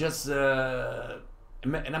I'm just an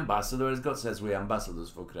ambassador, as God says we are ambassadors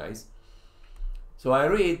for Christ. So I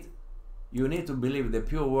read, you need to believe the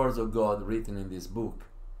pure words of God written in this book.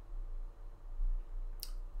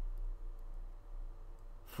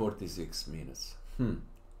 46 minutes.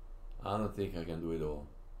 I don't think I can do it all.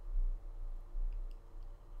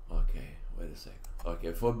 Okay, wait a second.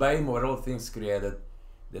 Okay, for by him were all things created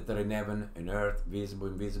that are in heaven and earth, visible,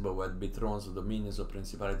 invisible, whether be thrones or dominions or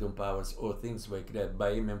principality and powers, all things were created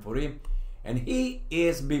by him and for him. And he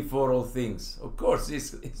is before all things. Of course,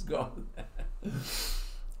 he's God.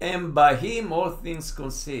 And by him all things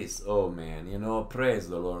consist. Oh man, you know, praise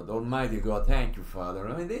the Lord. Almighty God, thank you, Father.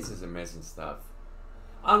 I mean, this is amazing stuff.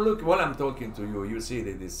 I'm looking, while I'm talking to you, you see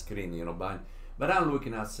this screen, you know, but I'm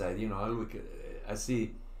looking outside, you know, I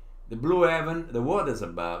see the blue heaven, the waters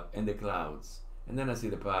above, and the clouds. And then I see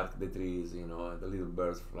the park, the trees, you know, the little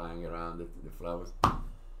birds flying around, the flowers.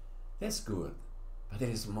 That's good. But there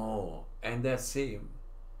is more, and that's him.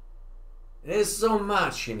 There's so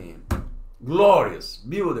much in him. Glorious,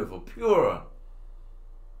 beautiful, pure.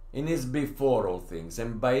 And is before all things,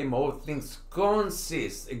 and by him all things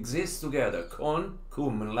consist, exist together. Cum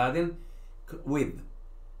in Latin, with,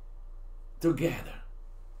 together.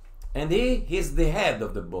 And he is the head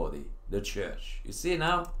of the body, the church. You see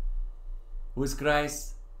now, who is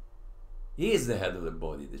Christ? He is the head of the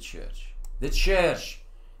body, the church. The church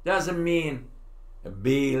doesn't mean a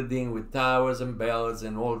building with towers and bells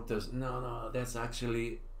and altars. No, that's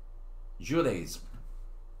actually Judaism.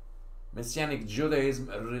 Messianic Judaism,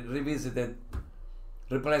 revisited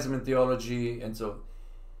replacement theology, and so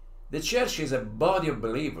the church is a body of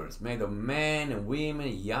believers made of men and women,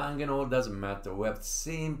 young and old, doesn't matter, who have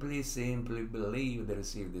simply believed and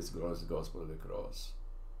received this gospel of the cross.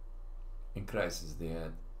 And Christ is the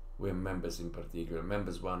head. We are members in particular,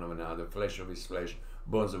 members one of another, flesh of his flesh,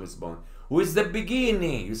 bones of his bone. Who is the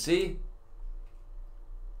beginning, you see?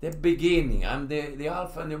 The beginning. I'm the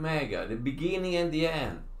Alpha and the Omega, the beginning and the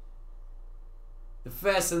end. The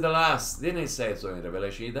first and the last. Didn't he say so in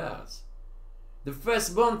Revelation? He does. The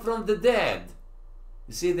firstborn from the dead.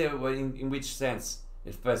 You see in which sense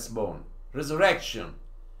the firstborn? Resurrection.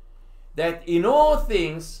 That in all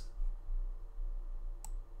things,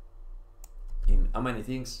 in how many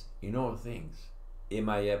things? In all things, he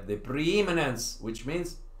might have the preeminence, which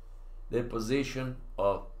means the position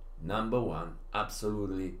of number one,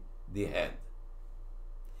 absolutely the head.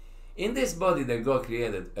 In this body that God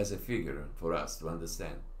created as a figure for us to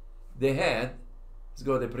understand, the head has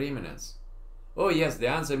got the preeminence. Oh yes, the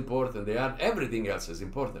hands are important, everything else is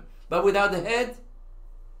important. But without the head,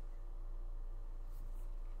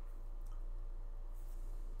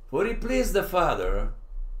 for it pleased the Father,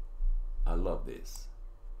 I love this,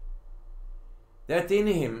 that in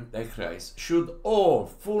him, that Christ, should all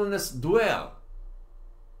fullness dwell.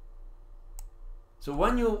 So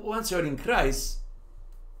once you're in Christ,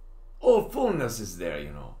 all fullness is there,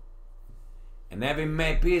 you know. And having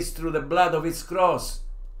made peace through the blood of his cross.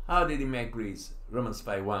 How did he make peace? Romans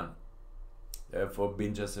 5:1. Therefore,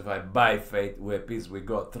 being justified by faith, we have peace with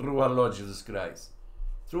God through our Lord Jesus Christ.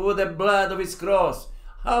 Through the blood of his cross.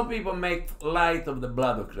 How people make light of the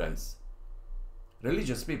blood of Christ?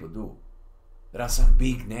 Religious people do. There are some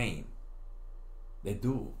big names. They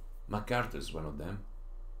do. MacArthur is one of them.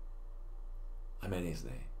 I mean his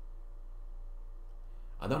name.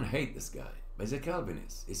 I don't hate this guy, but he's a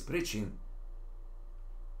Calvinist. He's preaching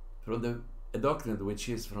from a doctrine which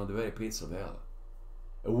is from the very pits of hell.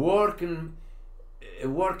 A working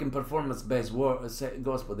performance-based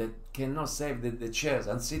gospel that cannot save the chairs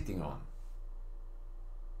I'm sitting on.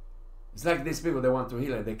 It's like these people, they want to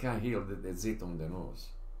heal and they can't heal the zit on the nose.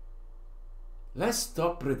 Let's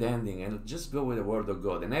stop pretending and just go with the word of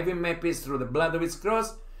God. And having made peace through the blood of his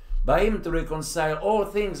cross, by him to reconcile all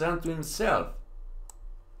things unto himself.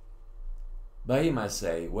 By him I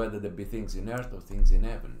say, whether there be things in earth or things in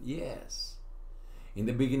heaven. Yes. In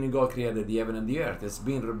the beginning God created the heaven and the earth. There's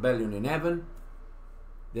been rebellion in heaven.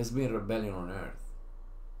 There's been rebellion on earth.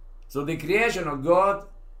 So the creation of God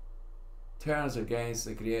turns against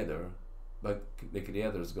the Creator, but the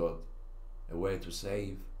Creator's got a way to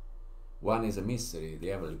save. One is a mystery. The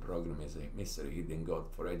heavenly program is a mystery hidden God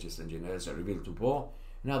for ages and generations revealed to Paul.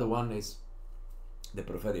 Another one is the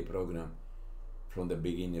prophetic program from the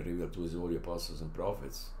beginning revealed to his holy apostles and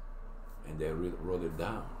prophets, and they wrote it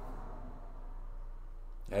down.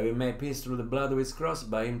 Having made peace through the blood of his cross,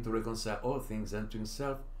 by him to reconcile all things unto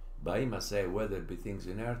himself. By him I say, whether it be things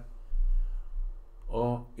in earth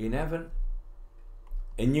or in heaven.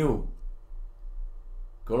 A new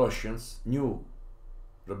Colossians, new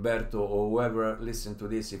Roberto or whoever listen to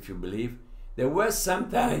this, if you believe, there was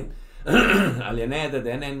sometime alienated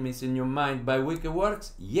and enemies in your mind by wicked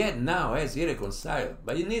works, yet now as he reconciled.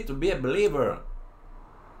 But you need to be a believer.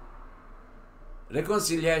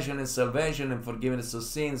 Reconciliation and salvation and forgiveness of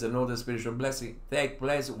sins and all the spiritual blessings take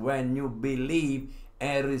place when you believe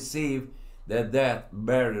and receive the death,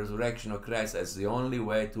 burial, resurrection of Christ as the only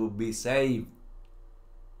way to be saved.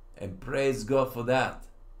 And praise God for that.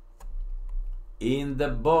 In the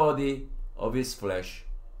body of his flesh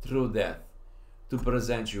through death, to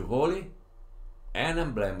present you holy and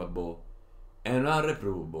unblameable and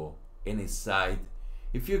unreprovable in his sight.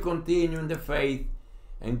 If you continue in the faith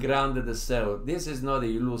and grounded the self, this is not a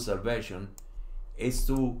you lose salvation. It's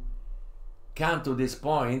to come to this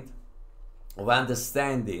point of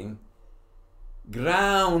understanding,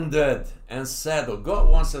 grounded and settled. God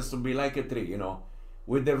wants us to be like a tree,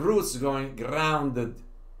 with the roots going grounded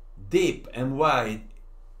deep and wide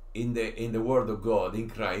in the word of God, in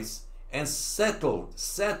Christ, and settled.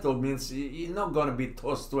 Settled means you're not going to be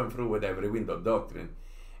tossed to and fro with every wind of doctrine,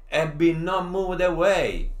 and be not moved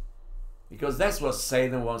away, because that's what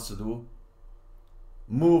Satan wants to do.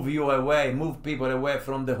 Move you away, move people away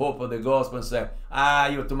from the hope of the gospel, and say,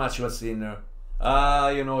 you're too much of a sinner.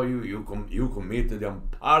 You committed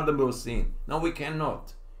unpardonable sin. No, we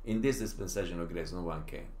cannot. In this dispensation of grace, no one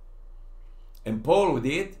can. And Paul, who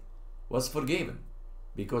did, was forgiven,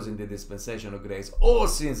 because in the dispensation of grace, all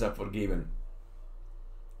sins are forgiven.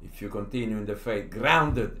 If you continue in the faith,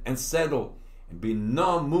 grounded and settled, and be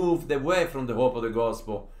not moved away from the hope of the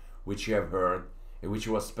gospel, which you have heard, and which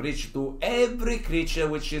was preached to every creature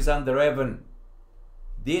which is under heaven.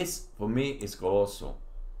 This, for me, is colossal.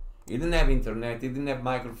 He didn't have internet, he didn't have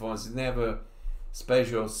microphones, he didn't have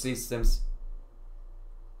special systems.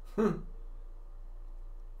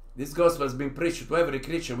 This gospel has been preached to every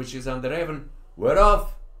creature which is under heaven,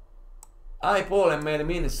 whereof I, Paul, am made a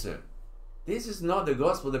minister. This is not the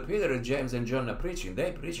gospel that Peter and James and John are preaching.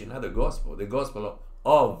 They preach another gospel, the gospel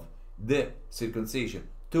of the circumcision,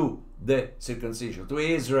 to the circumcision, to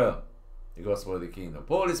Israel, the gospel of the kingdom.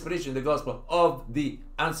 Paul is preaching the gospel of the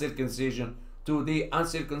uncircumcision to the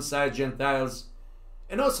uncircumcised Gentiles,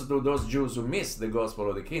 and also to those Jews who miss the gospel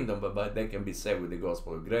of the kingdom, but they can be saved with the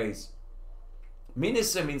gospel of grace.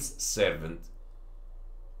 Minister means servant.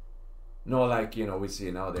 Not like, we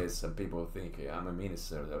see nowadays some people think, I'm a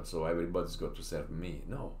minister, so everybody's got to serve me.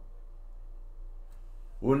 No.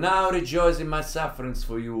 Who now rejoice in my sufferings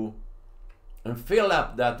for you, and fill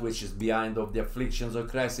up that which is behind of the afflictions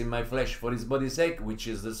of Christ in my flesh for his body's sake, which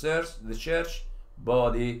is the church,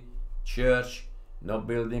 body, church, not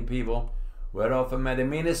building people, whereof I made a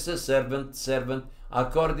minister, servant,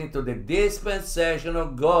 according to the dispensation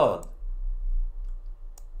of God.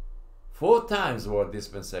 4 times the word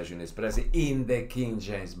dispensation is present in the King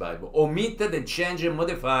James Bible, omitted and changed and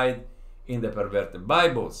modified in the perverted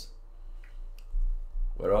Bibles.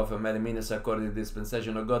 Whereof I made a minister according to the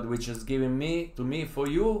dispensation of God, which is given to me for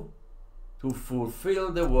you, to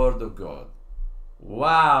fulfill the word of God.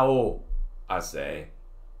 Wow, I say.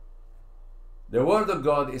 The word of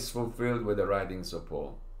God is fulfilled with the writings of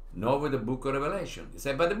Paul, not with the book of Revelation. You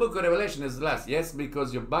say, but the book of Revelation is the last. Yes,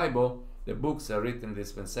 because your Bible, the books are written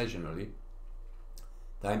dispensationally.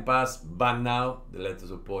 Time passed, but now, the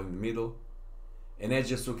letters of Paul in the middle. and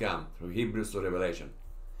ages to come, through Hebrews to Revelation.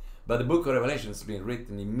 But the book of Revelation has been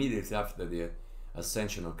written immediately after the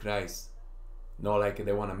ascension of Christ. Not like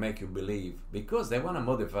they want to make you believe, because they want to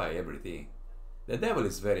modify everything. The devil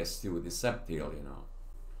is very astute, he's subtle,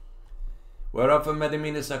 Whereof made the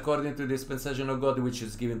means according to the dispensation of God, which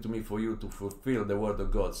is given to me for you to fulfill the word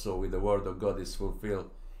of God. So with the word of God is fulfilled,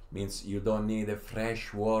 means you don't need a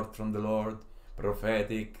fresh word from the Lord,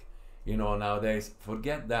 prophetic, nowadays.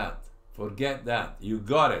 Forget that. Forget that. You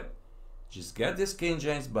got it. Just get this King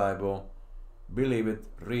James Bible, believe it,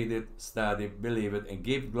 read it, study, believe it, and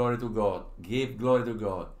give glory to God. Give glory to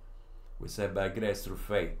God. We say by grace through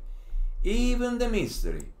faith. Even the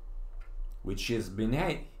mystery, which has been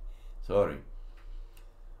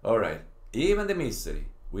even the mystery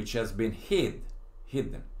which has been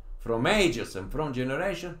hidden from ages and from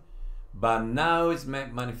generation, but now is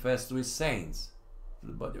made manifest to his saints, to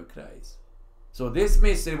the body of Christ. So this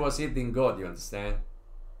mystery was hid in God, you understand?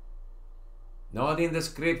 Not in the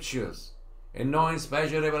scriptures, and not in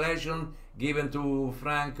special revelation given to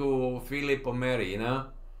Frank or Philip or Mary,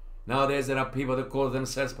 Nowadays there are people that call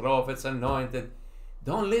themselves prophets, anointed.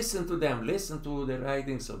 Don't listen to them. Listen to the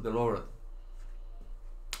writings of the Lord.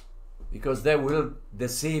 Because they will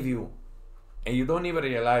deceive you. And you don't even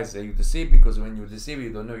realize that you deceive, because when you deceive,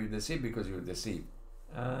 you don't know you deceive because you deceive.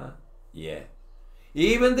 Yeah.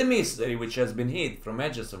 Even the mystery which has been hid from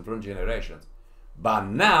ages and from generations, but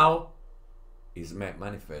now is made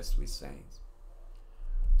manifest with saints.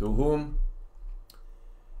 To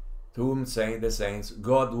whom say the saints,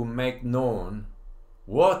 God will make known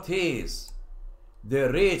what is the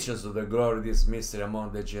riches of the glory of this mystery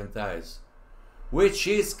among the Gentiles, which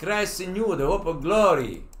is Christ in you, the hope of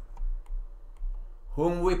glory,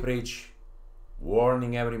 whom we preach,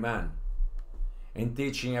 warning every man, and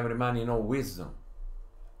teaching every man in all wisdom.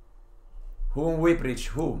 Whom we preach,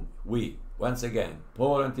 whom? We. Once again,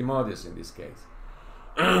 Paul and Timotheus in this case.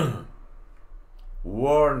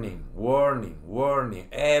 Warning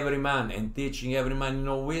every man, and teaching every man in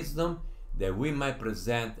all wisdom, that we might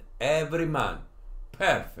present every man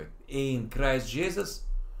perfect in Christ Jesus.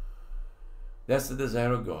 That's the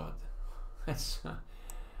desire of God.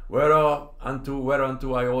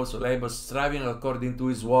 Whereunto I also labor, striving according to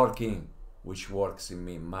his working, which works in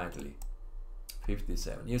me mightily.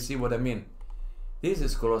 57. You see what I mean? This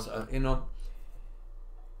is Colosse.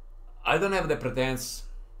 I don't have the pretense,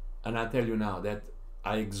 and I tell you now that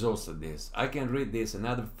I exhausted this. I can read this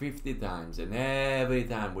another 50 times, and every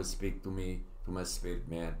time will speak to me, to my spirit,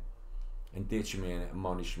 man, and teach me, and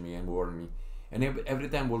admonish me, and warn me. And every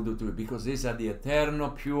time will do to it, because these are the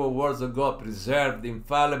eternal, pure words of God, preserved,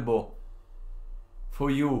 infallible, for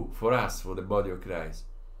you, for us, for the body of Christ.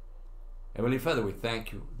 Heavenly Father, we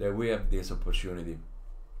thank you that we have this opportunity,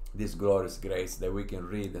 this glorious grace, that we can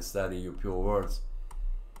read and study your pure words,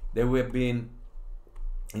 that we have been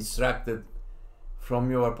instructed from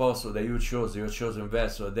your apostle, that you chose, your chosen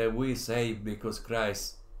vessel, that we say because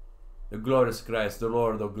Christ, the glorious Christ, the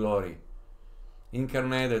Lord of glory,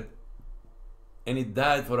 incarnated, and he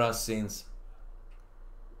died for our sins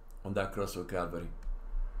on that cross of Calvary,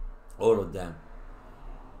 all of them.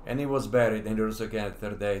 And he was buried, and he rose again the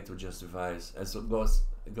third day to justify us. And so God,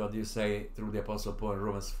 you say through the Apostle Paul in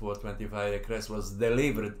Romans 4:25, that Christ was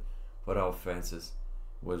delivered for our offenses,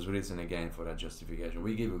 was risen again for our justification.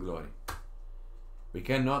 We give you glory. We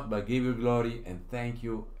cannot but give you glory and thank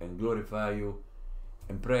you and glorify you,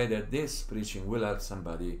 and pray that this preaching will help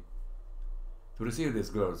somebody to receive this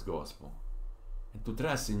glorious gospel and to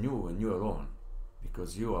trust in you and you alone,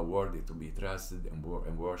 because you are worthy to be trusted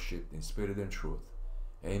and worshipped in spirit and truth.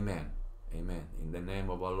 Amen. Amen. In the name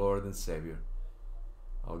of our Lord and Savior,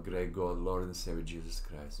 our great God, Lord and Savior Jesus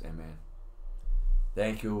Christ. Amen.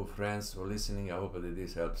 Thank you, friends, for listening. I hope that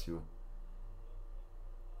this helps you.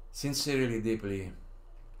 Sincerely, deeply,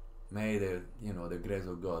 may the grace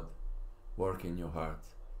of God work in your heart.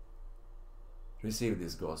 Receive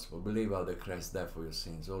this gospel. Believe how that Christ died for your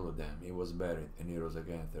sins, all of them. He was buried and he rose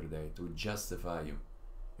again the third day to justify you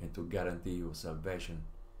and to guarantee you salvation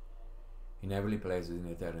in heavenly places in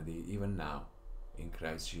eternity, even now, in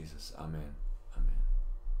Christ Jesus. Amen.